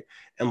crib, right?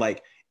 And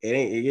like, it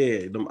ain't,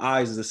 yeah, them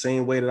eyes is the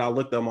same way that I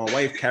looked at my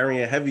wife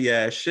carrying heavy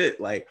ass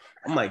shit. Like,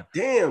 I'm like,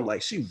 damn,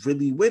 like she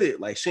really with it.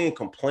 Like, she ain't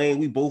complain.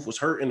 We both was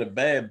hurt in the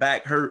bad,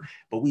 back hurt,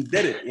 but we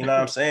did it. You know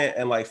what I'm saying?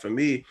 And like, for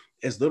me,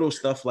 it's little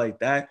stuff like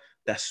that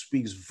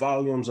speaks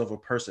volumes of a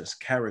person's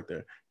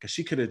character. Cause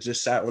she could have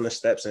just sat on the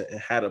steps and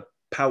had a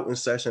pouting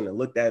session and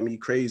looked at me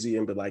crazy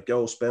and be like,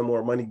 yo, spend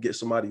more money, get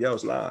somebody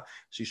else. Nah,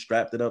 she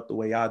strapped it up the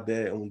way I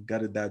did and we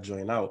gutted that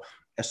joint out.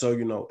 And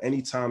so,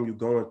 anytime you're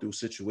going through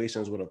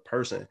situations with a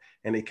person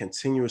and they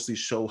continuously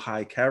show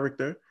high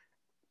character,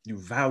 you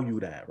value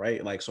that,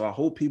 right? Like, so I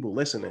hope people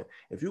listening,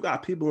 if you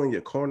got people in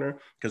your corner,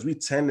 because we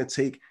tend to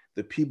take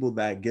the people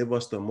that give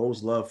us the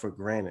most love for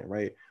granted,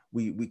 right?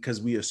 Because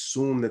we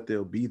assume that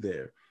they'll be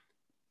there.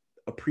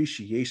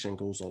 Appreciation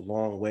goes a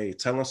long way.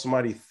 Telling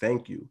somebody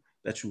thank you,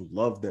 that you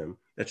love them,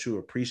 that you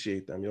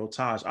appreciate them. Yo,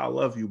 Taj, I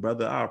love you,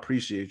 brother. I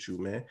appreciate you,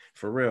 man.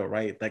 For real,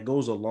 right? That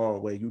goes a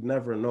long way. You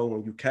never know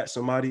when you catch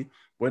somebody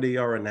where they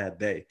are in that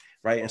day,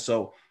 right? And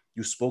so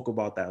you spoke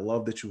about that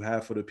love that you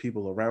have for the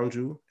people around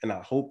you. And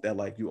I hope that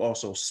like you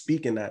also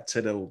speaking that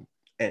to them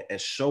and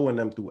showing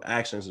them through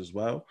actions as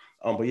well.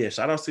 But yeah,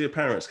 shout out to your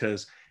parents,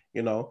 because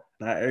not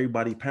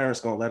everybody parents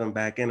gonna let them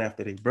back in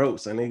after they broke.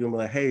 So they gonna be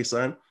like, hey,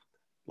 son,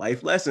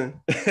 life lesson.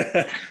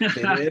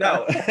 Figure it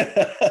out.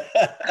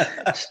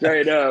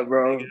 Straight up,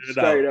 bro.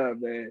 Straight up,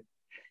 man.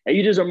 And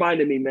you just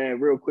reminded me, man,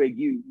 real quick.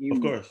 You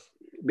of course,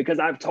 because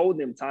I've told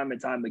them time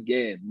and time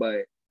again,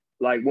 but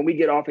like when we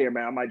get off here,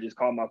 man, I might just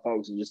call my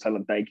folks and just tell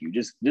them thank you.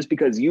 Just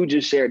because you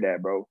just shared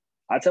that, bro.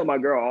 I tell my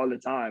girl all the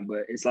time,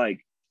 but it's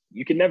like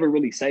you can never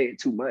really say it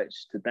too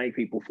much to thank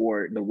people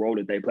for the role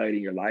that they played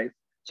in your life.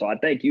 So I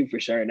thank you for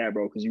sharing that,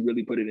 bro, because you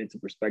really put it into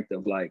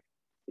perspective. Like,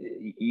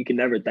 you can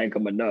never thank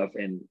them enough,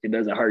 and it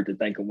doesn't hurt to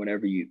thank them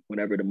whenever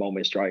the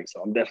moment strikes.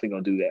 So I'm definitely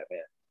gonna do that,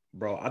 man.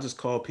 Bro, I just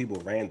call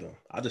people random.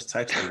 I just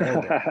text them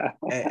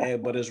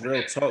random. But it's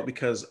real talk,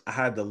 because I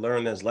had to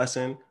learn this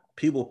lesson.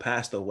 People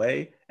passed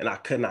away and I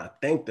could not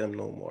thank them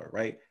no more,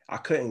 right? I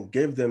couldn't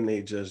give them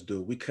they just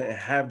do. We couldn't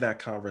have that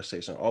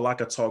conversation. All I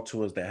could talk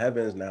to is the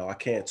heavens now. I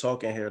can't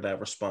talk and hear that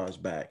response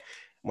back.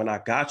 When I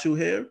got you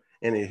here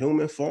in a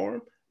human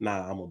form,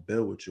 nah, I'm gonna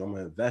build with you. I'm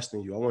gonna invest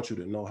in you. I want you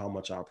to know how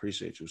much I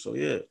appreciate you. So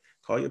yeah,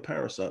 call your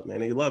parents up, man.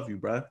 They love you,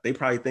 bro. They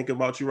probably thinking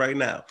about you right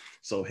now.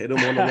 So hit them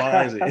on the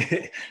lines and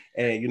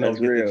get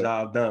real. The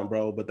job done,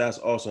 bro. But that's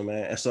awesome,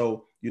 man. And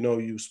so,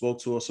 you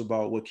spoke to us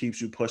about what keeps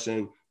you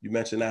pushing. You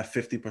mentioned that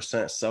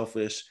 50%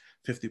 selfish,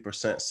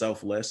 50%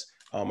 selfless.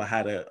 I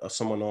had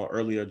someone on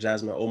earlier,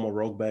 Jasmine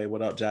Omarogbe.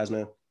 What up,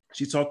 Jasmine?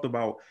 She talked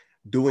about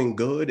doing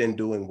good and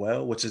doing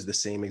well, which is the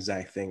same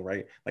exact thing,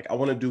 right? Like, I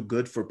want to do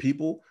good for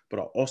people, but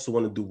I also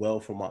want to do well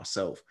for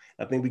myself.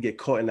 I think we get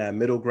caught in that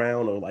middle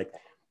ground, or like,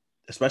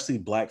 especially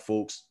Black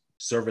folks,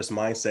 service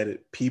mindset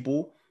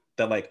people,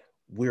 that like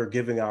we're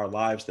giving our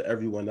lives to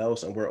everyone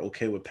else and we're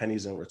okay with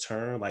pennies in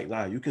return. Like,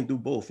 nah, you can do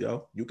both,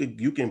 yo. You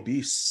can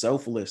be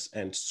selfless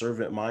and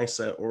servant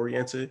mindset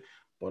oriented,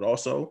 but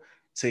also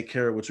take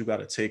care of what you got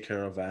to take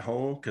care of at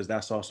home, because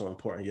that's also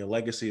important. Your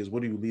legacy is,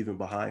 what are you leaving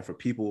behind for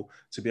people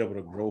to be able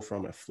to grow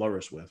from and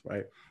flourish with,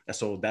 right? And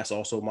so that's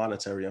also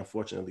monetary,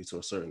 unfortunately, to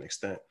a certain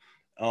extent.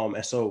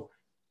 And so,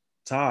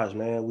 Taj,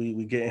 man,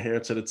 we getting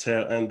here to the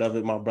tail end of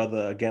it, my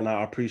brother. Again,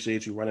 I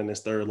appreciate you running this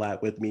third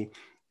lap with me.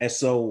 And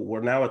so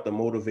we're now at the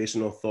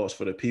motivational thoughts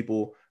for the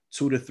people,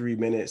 2 to 3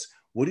 minutes.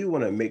 What do you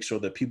want to make sure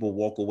that people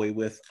walk away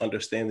with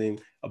understanding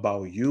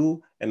about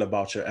you and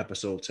about your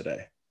episode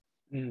today?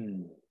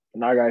 And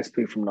I gotta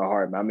speak from the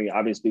heart, man. I mean,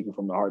 I've been speaking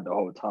from the heart the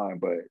whole time,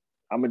 but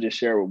I'm gonna just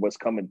share what's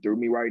coming through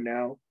me right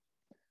now.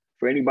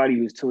 For anybody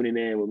who's tuning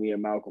in with me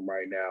and Malcolm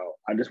right now,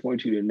 I just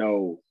want you to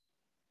know,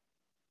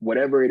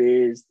 whatever it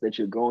is that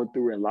you're going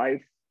through in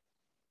life,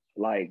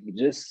 like,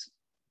 just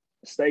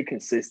stay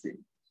consistent.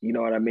 You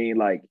know what I mean?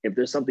 Like, if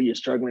there's something you're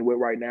struggling with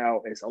right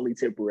now, it's only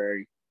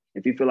temporary.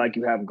 If you feel like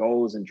you have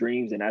goals and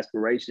dreams and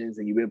aspirations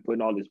and you've been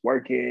putting all this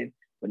work in,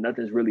 but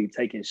nothing's really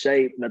taking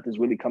shape, nothing's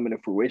really coming to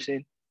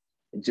fruition,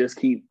 just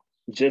keep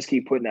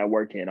putting that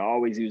work in. I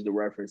always use the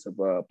reference of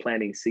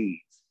planting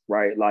seeds,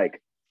 right?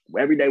 Like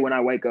every day when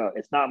I wake up,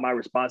 it's not my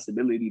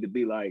responsibility to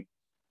be like,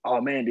 oh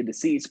man, did the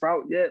seeds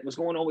sprout yet? What's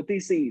going on with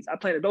these seeds? I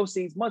planted those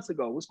seeds months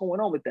ago. What's going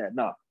on with that?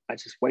 No, I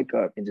just wake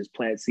up and just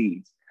plant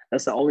seeds.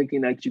 That's the only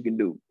thing that you can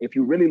do. If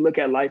you really look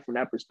at life from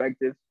that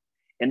perspective,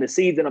 and the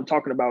seeds that I'm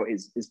talking about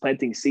is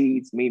planting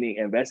seeds, meaning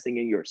investing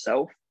in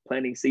yourself,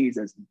 planting seeds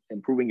as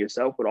improving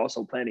yourself, but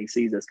also planting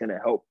seeds that's going to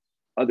help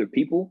other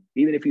people,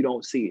 even if you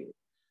don't see it.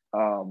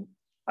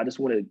 I just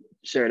want to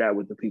share that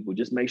with the people.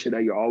 Just make sure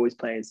that you're always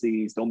planting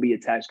seeds. Don't be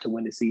attached to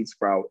when the seeds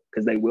sprout,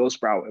 because they will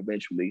sprout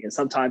eventually. And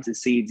sometimes it's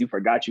seeds you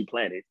forgot you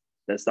planted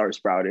that start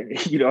sprouting.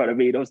 You know what I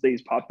mean? Those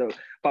things pop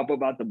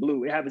up out the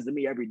blue. It happens to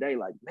me every day.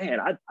 Like, man,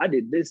 I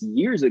did this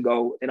years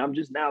ago, and I'm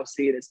just now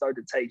seeing it start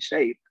to take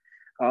shape.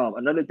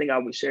 Another thing I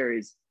would share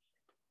is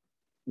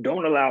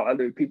don't allow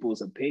other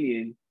people's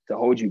opinion to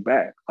hold you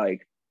back.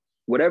 Like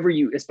whatever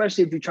you,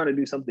 especially if you're trying to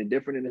do something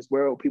different in this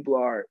world,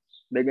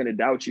 they're going to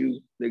doubt you.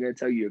 They're going to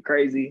tell you you're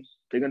crazy.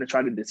 They're going to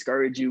try to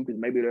discourage you because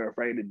maybe they're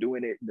afraid of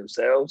doing it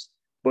themselves.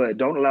 But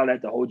don't allow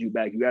that to hold you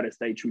back. You got to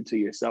stay true to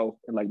yourself.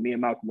 And like me and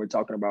Malcolm were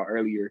talking about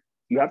earlier,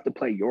 you have to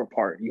play your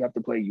part. You have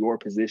to play your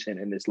position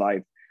in this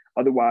life.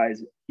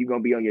 Otherwise, you're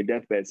going to be on your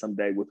deathbed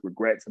someday with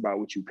regrets about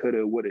what you could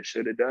have, would have,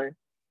 should have done.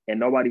 And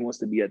nobody wants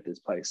to be at this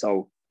place.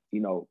 So,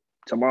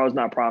 tomorrow's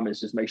not promised.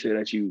 Just make sure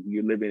that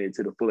you're living it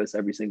to the fullest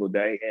every single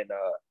day. And,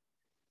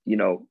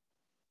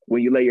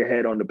 when you lay your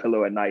head on the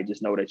pillow at night,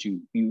 just know that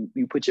you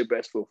put your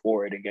best foot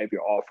forward and gave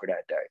your all for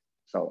that day.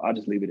 So I'll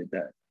just leave it at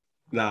that.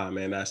 Nah,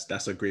 man,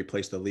 that's a great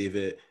place to leave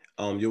it.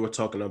 You were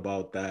talking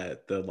about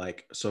that, the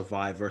like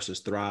survive versus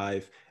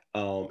thrive.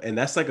 And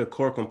that's like a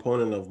core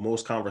component of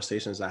most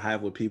conversations I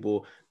have with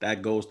people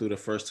that goes through the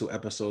first 2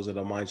 episodes of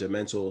the Mind Your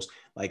Mentals.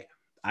 Like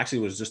I actually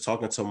was just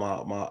talking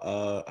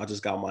to I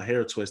just got my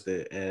hair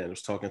twisted and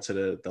was talking to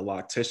the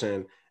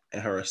loctician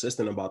and her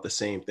assistant about the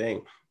same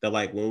thing. That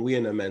like when we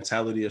in the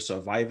mentality of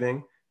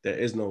surviving, there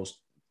is no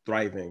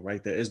thriving,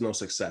 right? There is no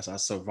success. I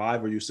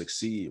survive or you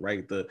succeed,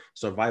 right? The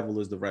survival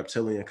is the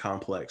reptilian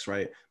complex,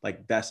 right?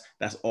 Like that's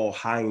all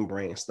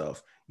hindbrain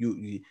stuff.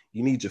 You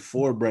need your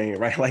forebrain,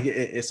 right? Like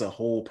it's a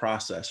whole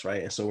process,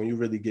 right? And so when you're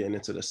really getting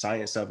into the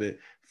science of it,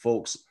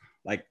 folks,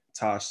 like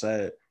Tosh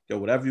said,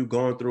 whatever you're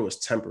going through is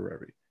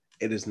temporary.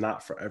 It is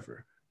not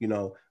forever.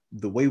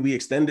 The way we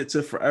extend it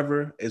to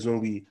forever is when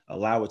we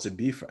allow it to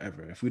be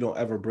forever. If we don't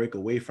ever break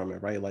away from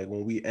it, right? Like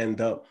when we end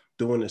up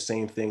doing the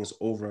same things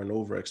over and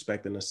over,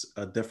 expecting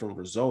a different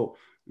result,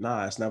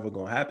 nah, it's never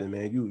going to happen,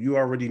 man. You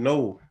already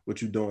know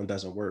what you're doing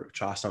doesn't work.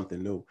 Try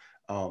something new.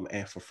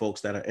 And for folks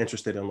that are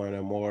interested in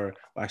learning more,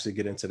 we'll actually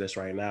get into this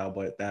right now,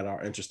 but that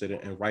are interested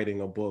in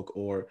writing a book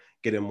or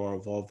getting more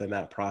involved in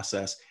that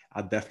process,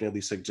 I definitely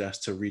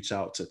suggest to reach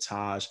out to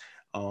Taj.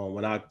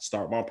 When I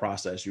start my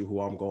process,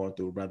 who I'm going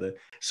through, brother.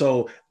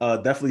 So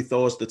definitely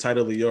throw us the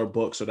title of your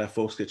book so that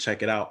folks could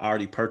check it out. I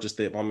already purchased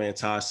it. My man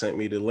Todd sent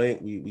me the link.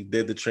 We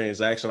did the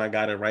transaction. I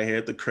got it right here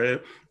at the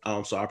crib.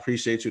 So I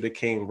appreciate you. That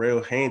came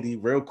real handy,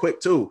 real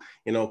quick too.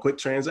 Quick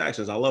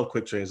transactions. I love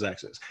quick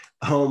transactions.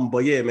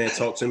 But yeah, man,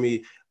 talk to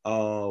me.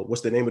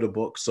 What's the name of the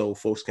book so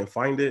folks can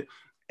find it?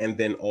 And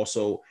then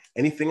also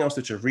anything else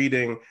that you're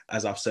reading.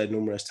 As I've said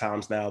numerous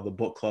times now, the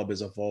book club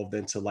has evolved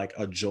into like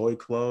a joy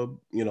club.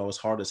 It's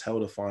hard as hell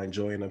to find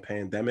joy in a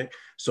pandemic.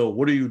 So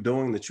what are you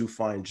doing that you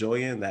find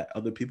joy in that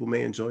other people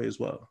may enjoy as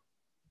well?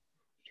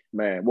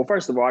 Man, well,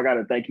 first of all, I got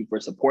to thank you for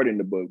supporting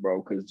the book,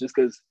 bro. Because just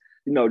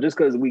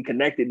because we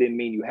connected didn't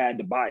mean you had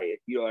to buy it.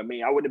 You know what I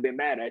mean? I wouldn't have been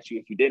mad at you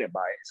if you didn't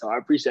buy it. So I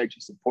appreciate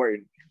you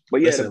supporting. But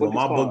yeah, listen, when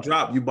my book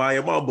drop, you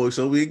buying my book,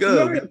 so we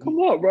good. Yeah, come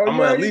on, bro. I'm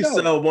gonna at least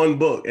sell one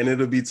book, and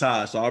it'll be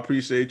Todd. So I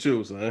appreciate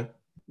you, son.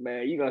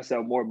 Man, you're gonna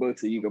sell more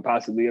books than you could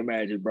possibly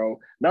imagine, bro.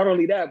 Not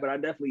only that, but I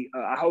definitely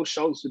I host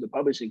shows through the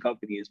publishing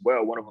company as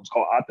well. One of them is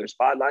called Author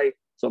Spotlight.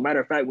 So matter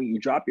of fact, when you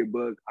drop your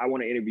book, I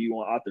want to interview you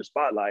on Author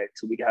Spotlight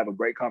so we can have a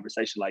great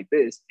conversation like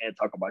this and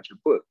talk about your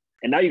book.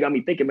 And now you got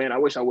me thinking, man, I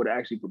wish I would have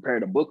actually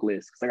prepared a book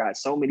list because I got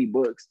so many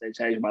books that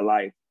changed my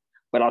life.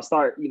 But I'll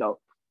start,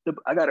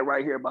 I got it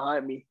right here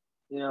behind me.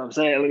 You know what I'm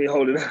saying? Let me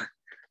hold it up.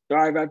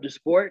 Thrive After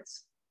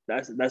Sports.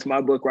 That's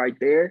my book right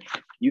there.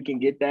 You can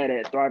get that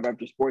at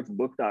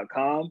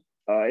thriveaftersportsbook.com.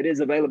 It is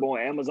available on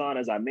Amazon,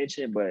 as I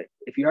mentioned, but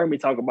if you heard me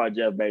talk about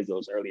Jeff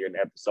Bezos earlier in the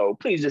episode,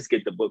 please just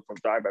get the book from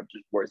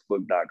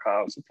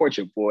thriveaftersportsbook.com. Support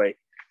your boy.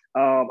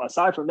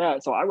 Aside from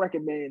that, so I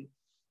recommend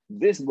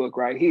this book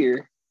right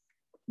here,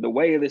 The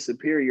Way of the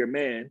Superior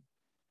Man.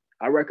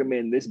 I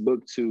recommend this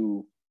book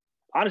to,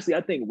 honestly,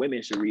 I think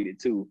women should read it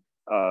too,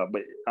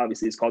 but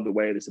obviously it's called The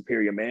Way of the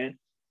Superior Man.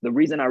 The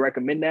reason I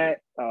recommend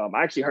that, I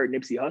actually heard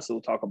Nipsey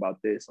Hussle talk about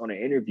this on an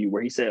interview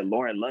where he said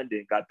Lauren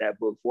London got that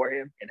book for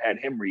him and had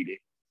him read it.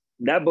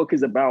 That book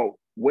is about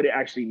what it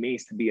actually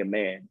means to be a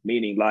man,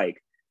 meaning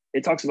like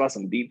it talks about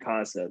some deep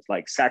concepts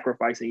like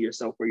sacrificing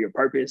yourself for your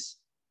purpose,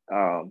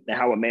 and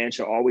how a man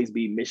should always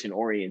be mission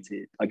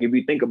oriented. Like if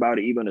you think about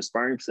it, even a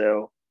sperm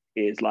cell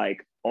is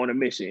like on a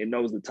mission. It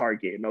knows the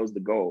target, it knows the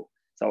goal.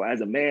 So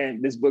as a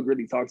man, this book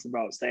really talks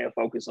about staying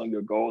focused on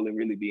your goal and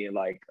really being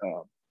like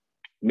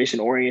mission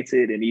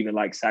oriented and even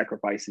like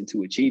sacrificing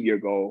to achieve your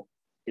goal,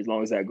 as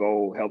long as that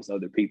goal helps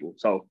other people.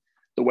 So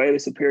The Way of the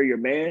Superior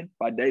Man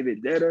by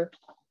David Detta.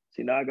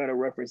 See, now I got to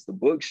reference the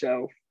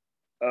bookshelf.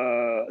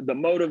 The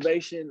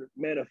Motivation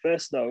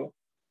Manifesto.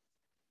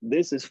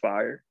 This is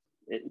fire.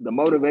 The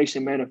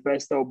Motivation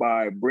Manifesto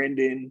by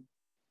Brendan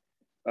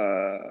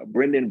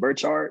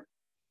Burchard.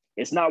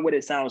 It's not what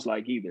it sounds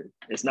like either.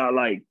 It's not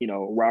like,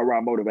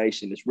 rah-rah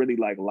motivation. It's really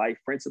like life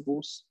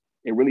principles.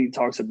 It really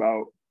talks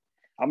about,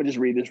 I'm gonna just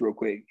read this real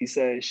quick. He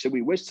says, should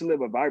we wish to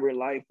live a vibrant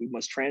life, we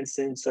must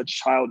transcend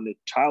such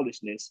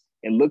childishness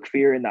and look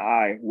fear in the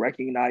eye,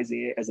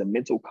 recognizing it as a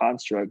mental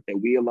construct that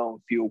we alone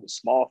fuel with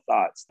small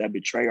thoughts that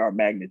betray our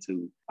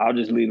magnitude. I'll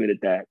just leave it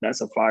at that.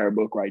 That's a fire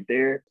book right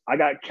there. I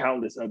got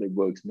countless other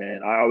books,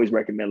 man. I always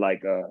recommend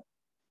like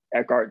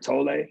Eckhart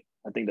Tolle.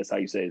 I think that's how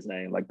you say his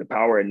name, like The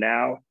Power of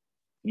Now,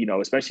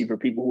 especially for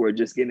people who are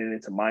just getting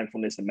into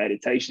mindfulness and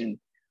meditation.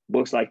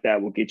 Books like that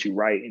will get you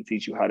right and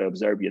teach you how to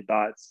observe your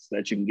thoughts so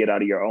that you can get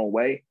out of your own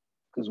way,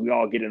 because we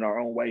all get in our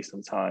own way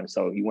sometimes.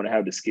 So you want to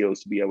have the skills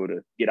to be able to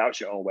get out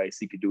your own way so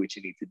you can do what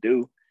you need to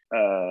do.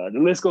 The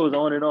list goes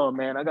on and on,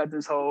 man. I got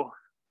this whole,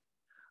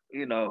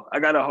 I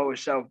got a whole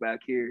shelf back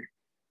here.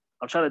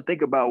 I'm trying to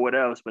think about what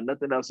else, but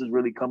nothing else is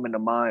really coming to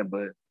mind.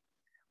 But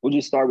we'll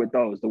just start with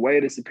those. The Way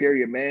of the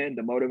Superior Man,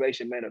 The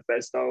Motivation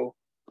Manifesto,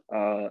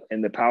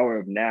 and The Power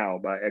of Now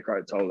by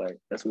Eckhart Tolle.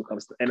 That's what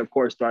comes to, and of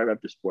course, Thrive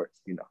After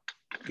Sports,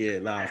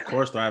 Yeah, of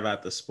course, Thrive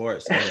After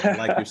Sports. And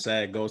like you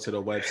said, go to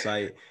the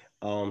website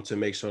to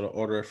make sure to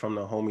order it from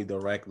the homie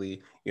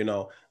directly. We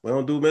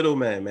don't do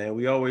middleman, man.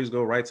 We always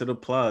go right to the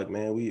plug,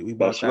 man. We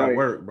about That's that right.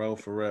 work, bro,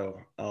 for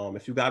real.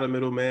 If you got a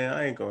middleman,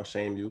 I ain't gonna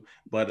shame you,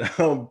 but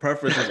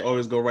preference is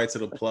always go right to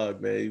the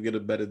plug, man. You get a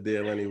better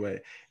deal anyway.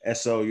 And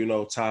so,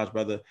 Taj,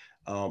 brother,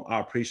 I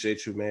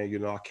appreciate you,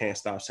 man. I can't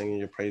stop singing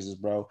your praises,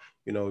 bro.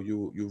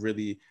 You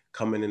really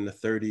coming in the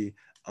 30.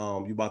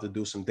 You about to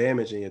do some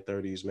damage in your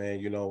 30s, man.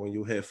 When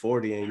you hit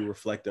 40 and you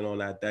reflecting on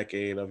that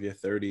decade of your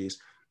 30s,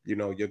 you're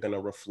going to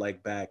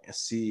reflect back and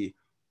see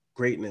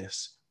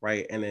greatness,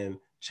 right? And then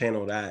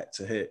channel that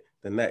to hit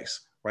the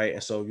next, right?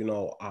 And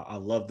so, I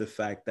love the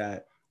fact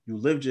that you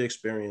lived your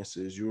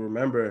experiences. You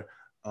remember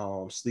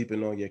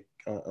sleeping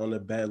on the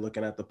bed,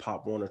 looking at the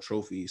Pop Warner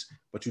trophies,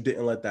 but you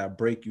didn't let that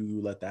break you.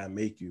 You let that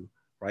make you,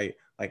 right?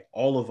 Like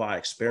all of our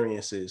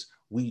experiences,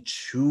 we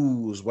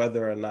choose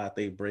whether or not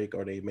they break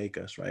or they make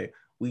us, right?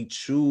 We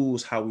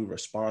choose how we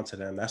respond to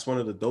them. That's one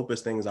of the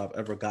dopest things I've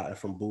ever gotten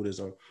from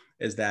Buddhism,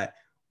 is that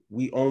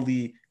we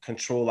only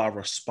control our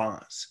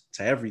response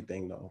to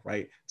everything, though,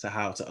 right?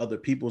 To other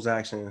people's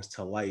actions,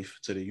 to life,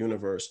 to the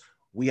universe.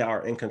 We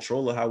are in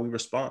control of how we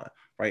respond,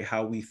 right?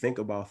 How we think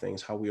about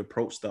things, how we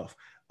approach stuff.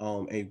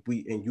 And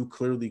you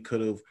clearly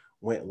could have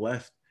went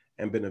left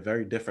and been a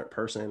very different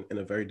person in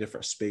a very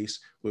different space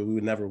where we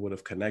never would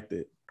have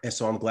connected. And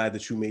so I'm glad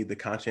that you made the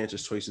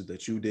conscientious choices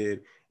that you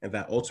did, and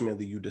that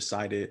ultimately you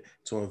decided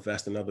to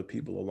invest in other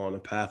people along the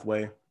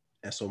pathway.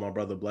 And so, my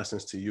brother,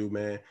 blessings to you,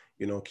 man.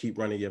 Keep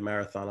running your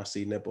marathon. I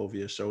see Nip over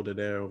your shoulder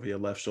there, over your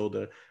left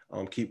shoulder.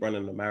 Keep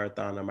running the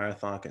marathon. The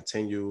marathon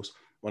continues.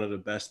 One of the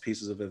best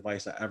pieces of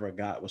advice I ever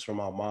got was from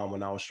my mom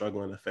when I was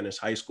struggling to finish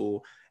high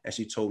school. And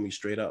she told me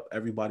straight up,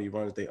 everybody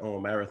runs their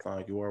own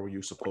marathon. You are where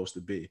you're supposed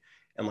to be.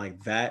 And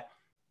like that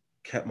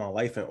kept my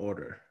life in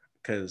order,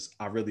 because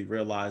I really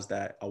realized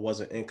that I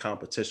wasn't in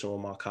competition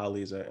with my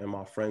colleagues and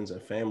my friends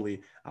and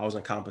family. I was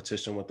in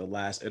competition with the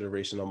last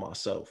iteration of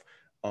myself.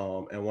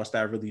 And once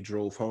that really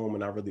drove home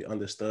and I really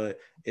understood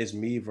it's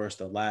me versus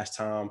the last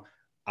time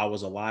I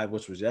was alive,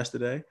 which was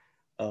yesterday,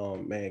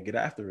 man, get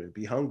after it.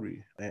 Be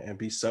hungry and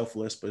be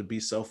selfless, but be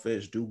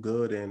selfish. Do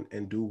good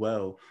and do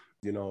well.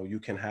 You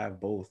can have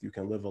both. You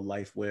can live a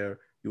life where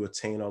you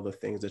attain all the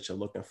things that you're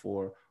looking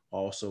for,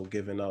 also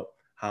giving up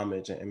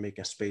homage and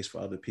making space for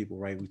other people,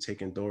 right? We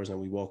taking doors and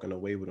we walking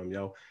away with them,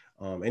 yo.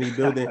 Any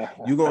building,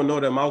 you gonna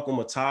know that Malcolm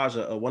or Taj,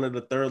 one of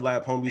the third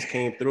lap homies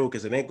came through,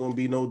 because it ain't gonna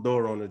be no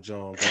door on the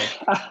John,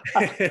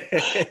 bro.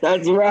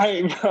 That's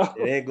right, bro.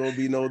 It ain't gonna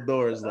be no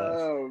doors left.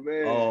 Oh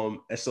man.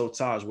 And so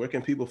Taj, where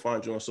can people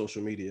find you on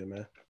social media,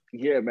 man?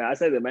 Yeah, man. I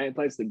say the main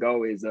place to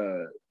go is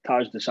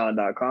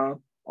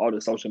TajDashaun.com. All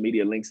the social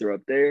media links are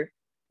up there.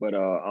 But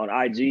on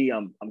IG,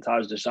 I'm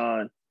Taj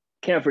Dashaun.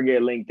 Can't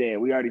forget LinkedIn.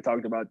 We already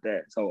talked about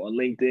that. So on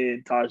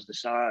LinkedIn, Taj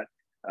Dashaun.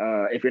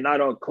 If you're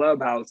not on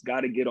Clubhouse,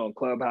 got to get on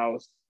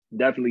Clubhouse.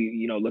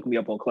 Definitely, look me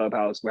up on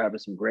Clubhouse. We're having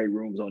some great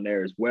rooms on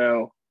there as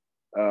well.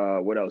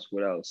 What else?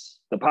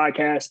 The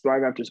podcast,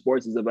 Thrive After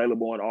Sports, is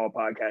available on all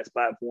podcast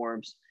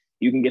platforms.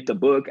 You can get the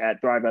book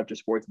at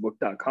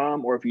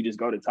thriveaftersportsbook.com, or if you just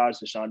go to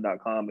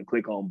tajdashaun.com and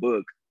click on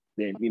book,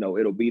 then,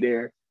 it'll be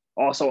there.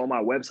 Also on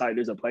my website,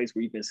 there's a place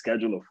where you can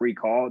schedule a free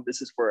call.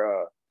 This is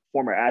for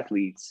former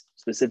athletes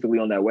specifically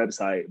on that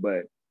website.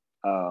 But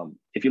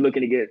if you're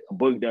looking to get a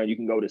book done, you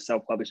can go to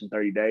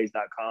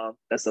selfpublishin30days.com.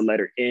 That's the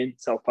letter N,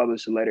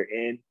 self-publish the letter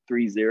N,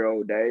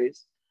 30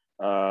 days.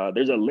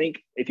 There's a link.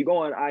 If you go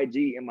on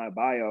IG in my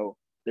bio,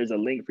 there's a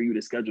link for you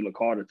to schedule a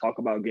call to talk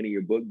about getting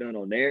your book done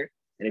on there.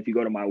 And if you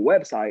go to my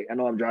website, I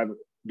know I'm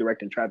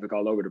directing traffic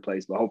all over the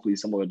place, but hopefully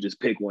someone will just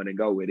pick one and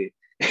go with it.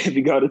 If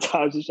you go to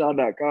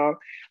Dashaun.com,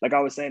 like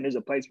I was saying, there's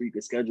a place where you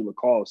can schedule a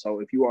call. So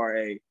if you are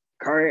a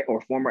current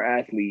or former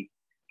athlete,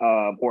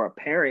 or a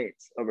parent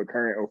of a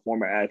current or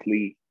former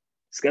athlete,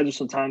 schedule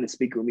some time to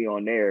speak with me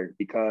on there,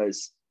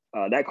 because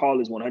that call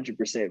is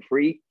 100%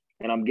 free.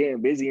 And I'm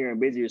getting busier and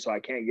busier, so I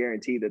can't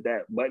guarantee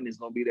that button is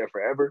going to be there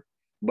forever.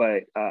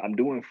 But I'm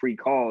doing free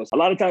calls. A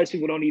lot of times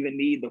people don't even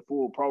need the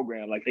full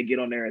program. Like, they get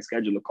on there and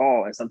schedule a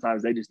call, and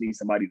sometimes they just need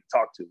somebody to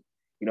talk to.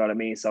 You know what I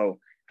mean? So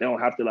they don't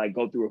have to like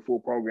go through a full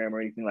program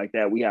or anything like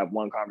that. We have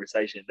one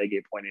conversation, they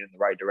get pointed in the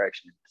right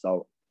direction.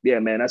 So yeah,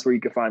 man, that's where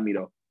you can find me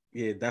though.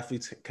 Yeah,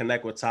 definitely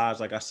connect with Taj.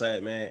 Like I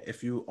said, man,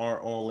 if you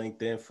aren't on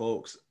LinkedIn,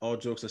 folks, all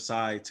jokes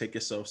aside, take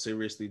yourself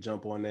seriously,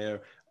 jump on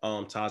there.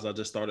 Taj, I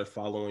just started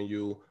following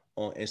you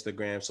on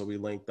Instagram, so we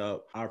linked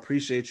up. I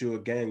appreciate you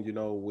again. You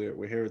know,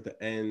 we're here at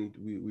the end.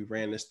 We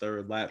ran this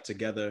third lap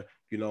together.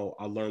 You know,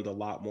 I learned a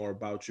lot more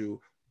about you,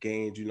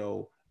 gained, you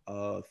know,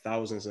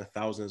 thousands and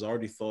thousands.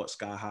 Already thought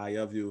sky high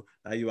of you.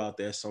 Now you out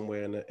there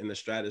somewhere in the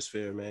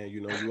stratosphere, man.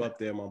 You know, you up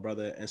there, my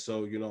brother. And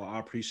so, you know, I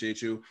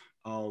appreciate you.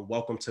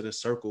 Welcome to the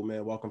circle,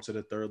 man. Welcome to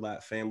the Third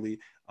Lap family.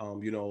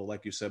 You know,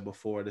 like you said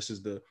before, this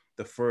is the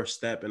first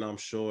step, and I'm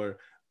sure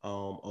a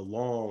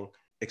long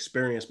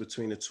experience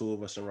between the two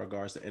of us in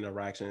regards to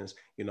interactions.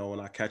 You know, when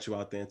I catch you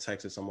out there in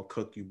Texas, I'm gonna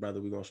cook you, brother.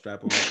 We're gonna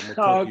strap him up. I'm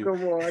gonna cook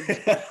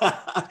you. Come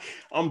on.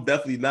 I'm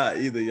definitely not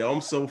either, yo.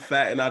 I'm so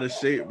fat and out of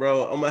shape,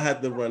 bro. I'm gonna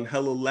have to run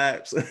hella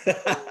laps. I'm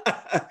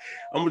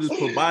gonna just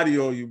put body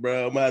on you,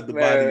 bro. I'm gonna have to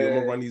body you. I'm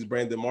gonna run these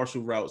Brandon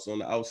Marshall routes on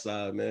the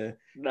outside, man.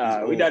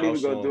 Nah, we're not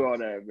even gonna do all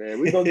that, man.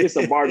 We're gonna get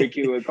some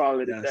barbecue and call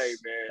it a day,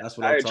 man. That's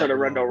what I I'm ain't trying to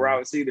run about, no bro.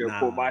 routes either.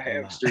 Pull my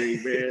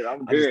hamstring, man.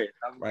 I'm good.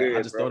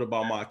 I just thought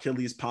about my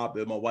Achilles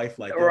popping. My wife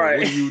like, oh, right.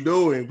 What are you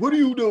doing? What are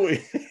you doing?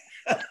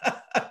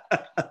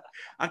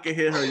 I can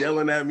hear her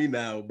yelling at me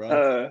now,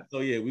 bro. So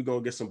yeah, we're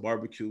gonna get some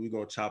barbecue. We're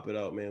gonna chop it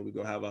up, man. We're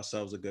gonna have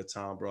ourselves a good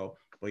time, bro.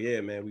 But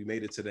yeah, man, we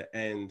made it to the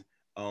end.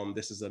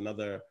 This is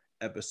another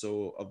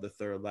episode of the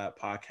Third Lap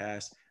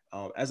podcast.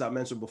 As I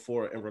mentioned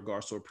before, in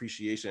regards to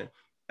appreciation,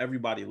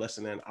 everybody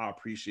listening, I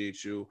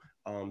appreciate you.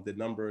 The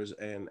numbers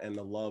and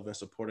the love and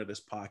support of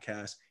this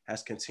podcast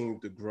has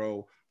continued to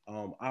grow.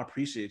 I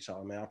appreciate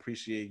y'all, man. I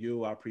appreciate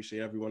you. I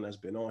appreciate everyone that's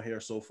been on here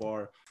so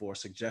far for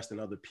suggesting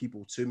other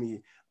people to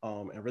me,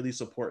 and really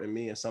supporting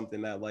me in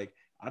something that like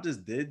I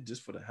just did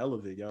just for the hell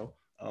of it, yo.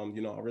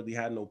 You know, I really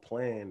had no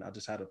plan. I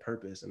just had a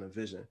purpose and a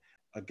vision.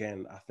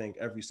 Again, I thank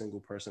every single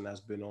person that's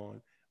been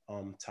on.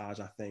 Taj,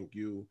 I thank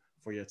you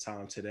for your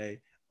time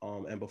today.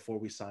 And before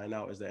we sign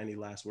out, is there any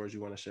last words you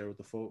want to share with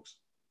the folks?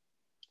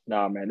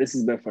 Nah, man, this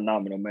has been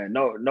phenomenal, man.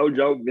 No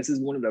joke. This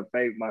is one of my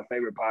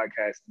favorite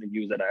podcast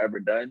interviews that I ever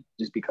done,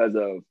 just because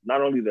of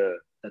not only the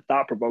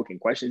thought-provoking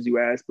questions you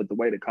asked, but the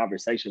way the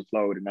conversation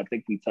flowed. And I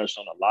think we touched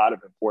on a lot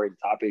of important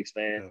topics,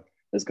 man. Yeah.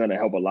 That's going to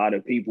help a lot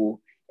of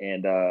people.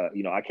 And,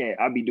 you know,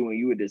 I'll be doing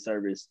you a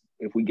disservice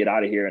if we get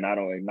out of here and I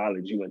don't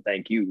acknowledge you and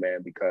thank you,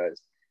 man,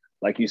 because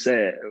like you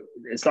said,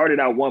 it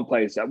started out one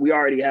place. We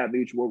already have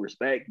mutual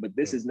respect, but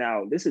this is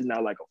now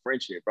like a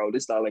friendship, bro.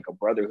 This is not like a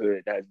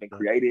brotherhood that has been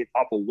created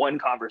off of one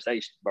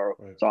conversation, bro.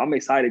 Right. So I'm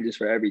excited just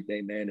for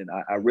everything, man. And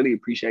I really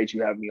appreciate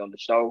you having me on the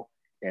show.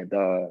 And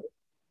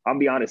I'm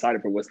beyond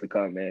excited for what's to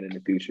come, man, in the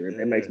future.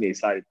 It makes me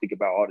excited to think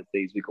about all the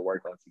things we can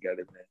work on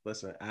together, man.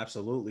 Listen,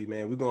 absolutely,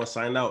 man. We're going to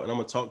sign out, and I'm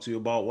going to talk to you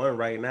about one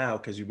right now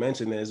because you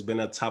mentioned it. It's been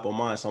at the top of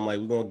mind. So I'm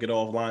like, we're going to get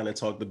offline and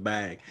talk the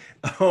bag.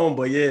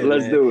 But yeah,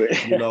 let's do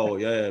it. You know,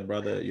 yeah,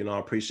 brother, you know, I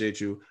appreciate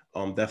you.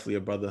 Definitely a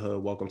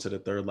brotherhood. Welcome to the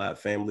Third Lap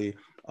family.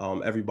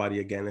 Everybody,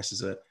 again, this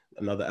is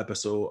another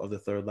episode of the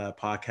Third Lap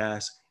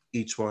podcast.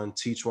 Each one,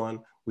 teach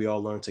one. We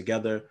all learn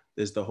together.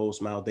 This is the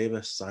host, Mal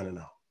Davis, signing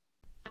out.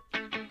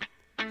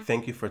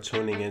 Thank you for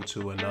tuning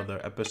into another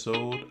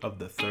episode of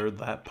the Third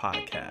Lap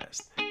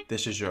Podcast.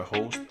 This is your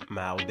host,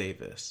 Mal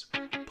Davis.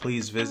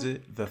 Please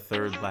visit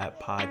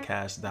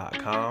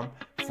thethirdlappodcast.com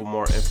for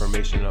more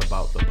information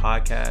about the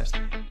podcast,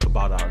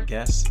 about our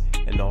guests,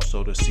 and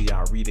also to see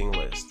our reading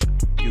list.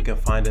 You can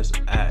find us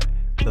at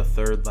The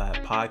Third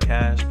Lap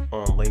Podcast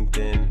on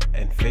LinkedIn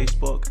and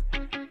Facebook,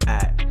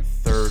 at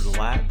Third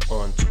Lap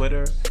on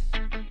Twitter,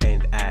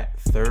 and at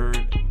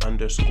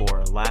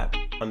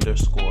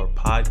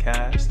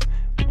third_lap_podcast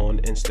on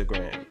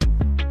Instagram.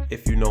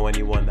 If you know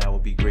anyone that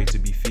would be great to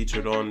be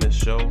featured on this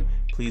show,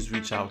 please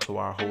reach out to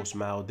our host,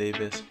 Mal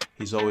Davis.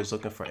 He's always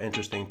looking for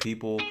interesting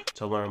people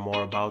to learn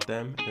more about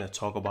them and to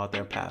talk about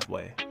their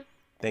pathway.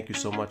 Thank you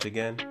so much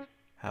again.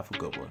 Have a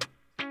good one.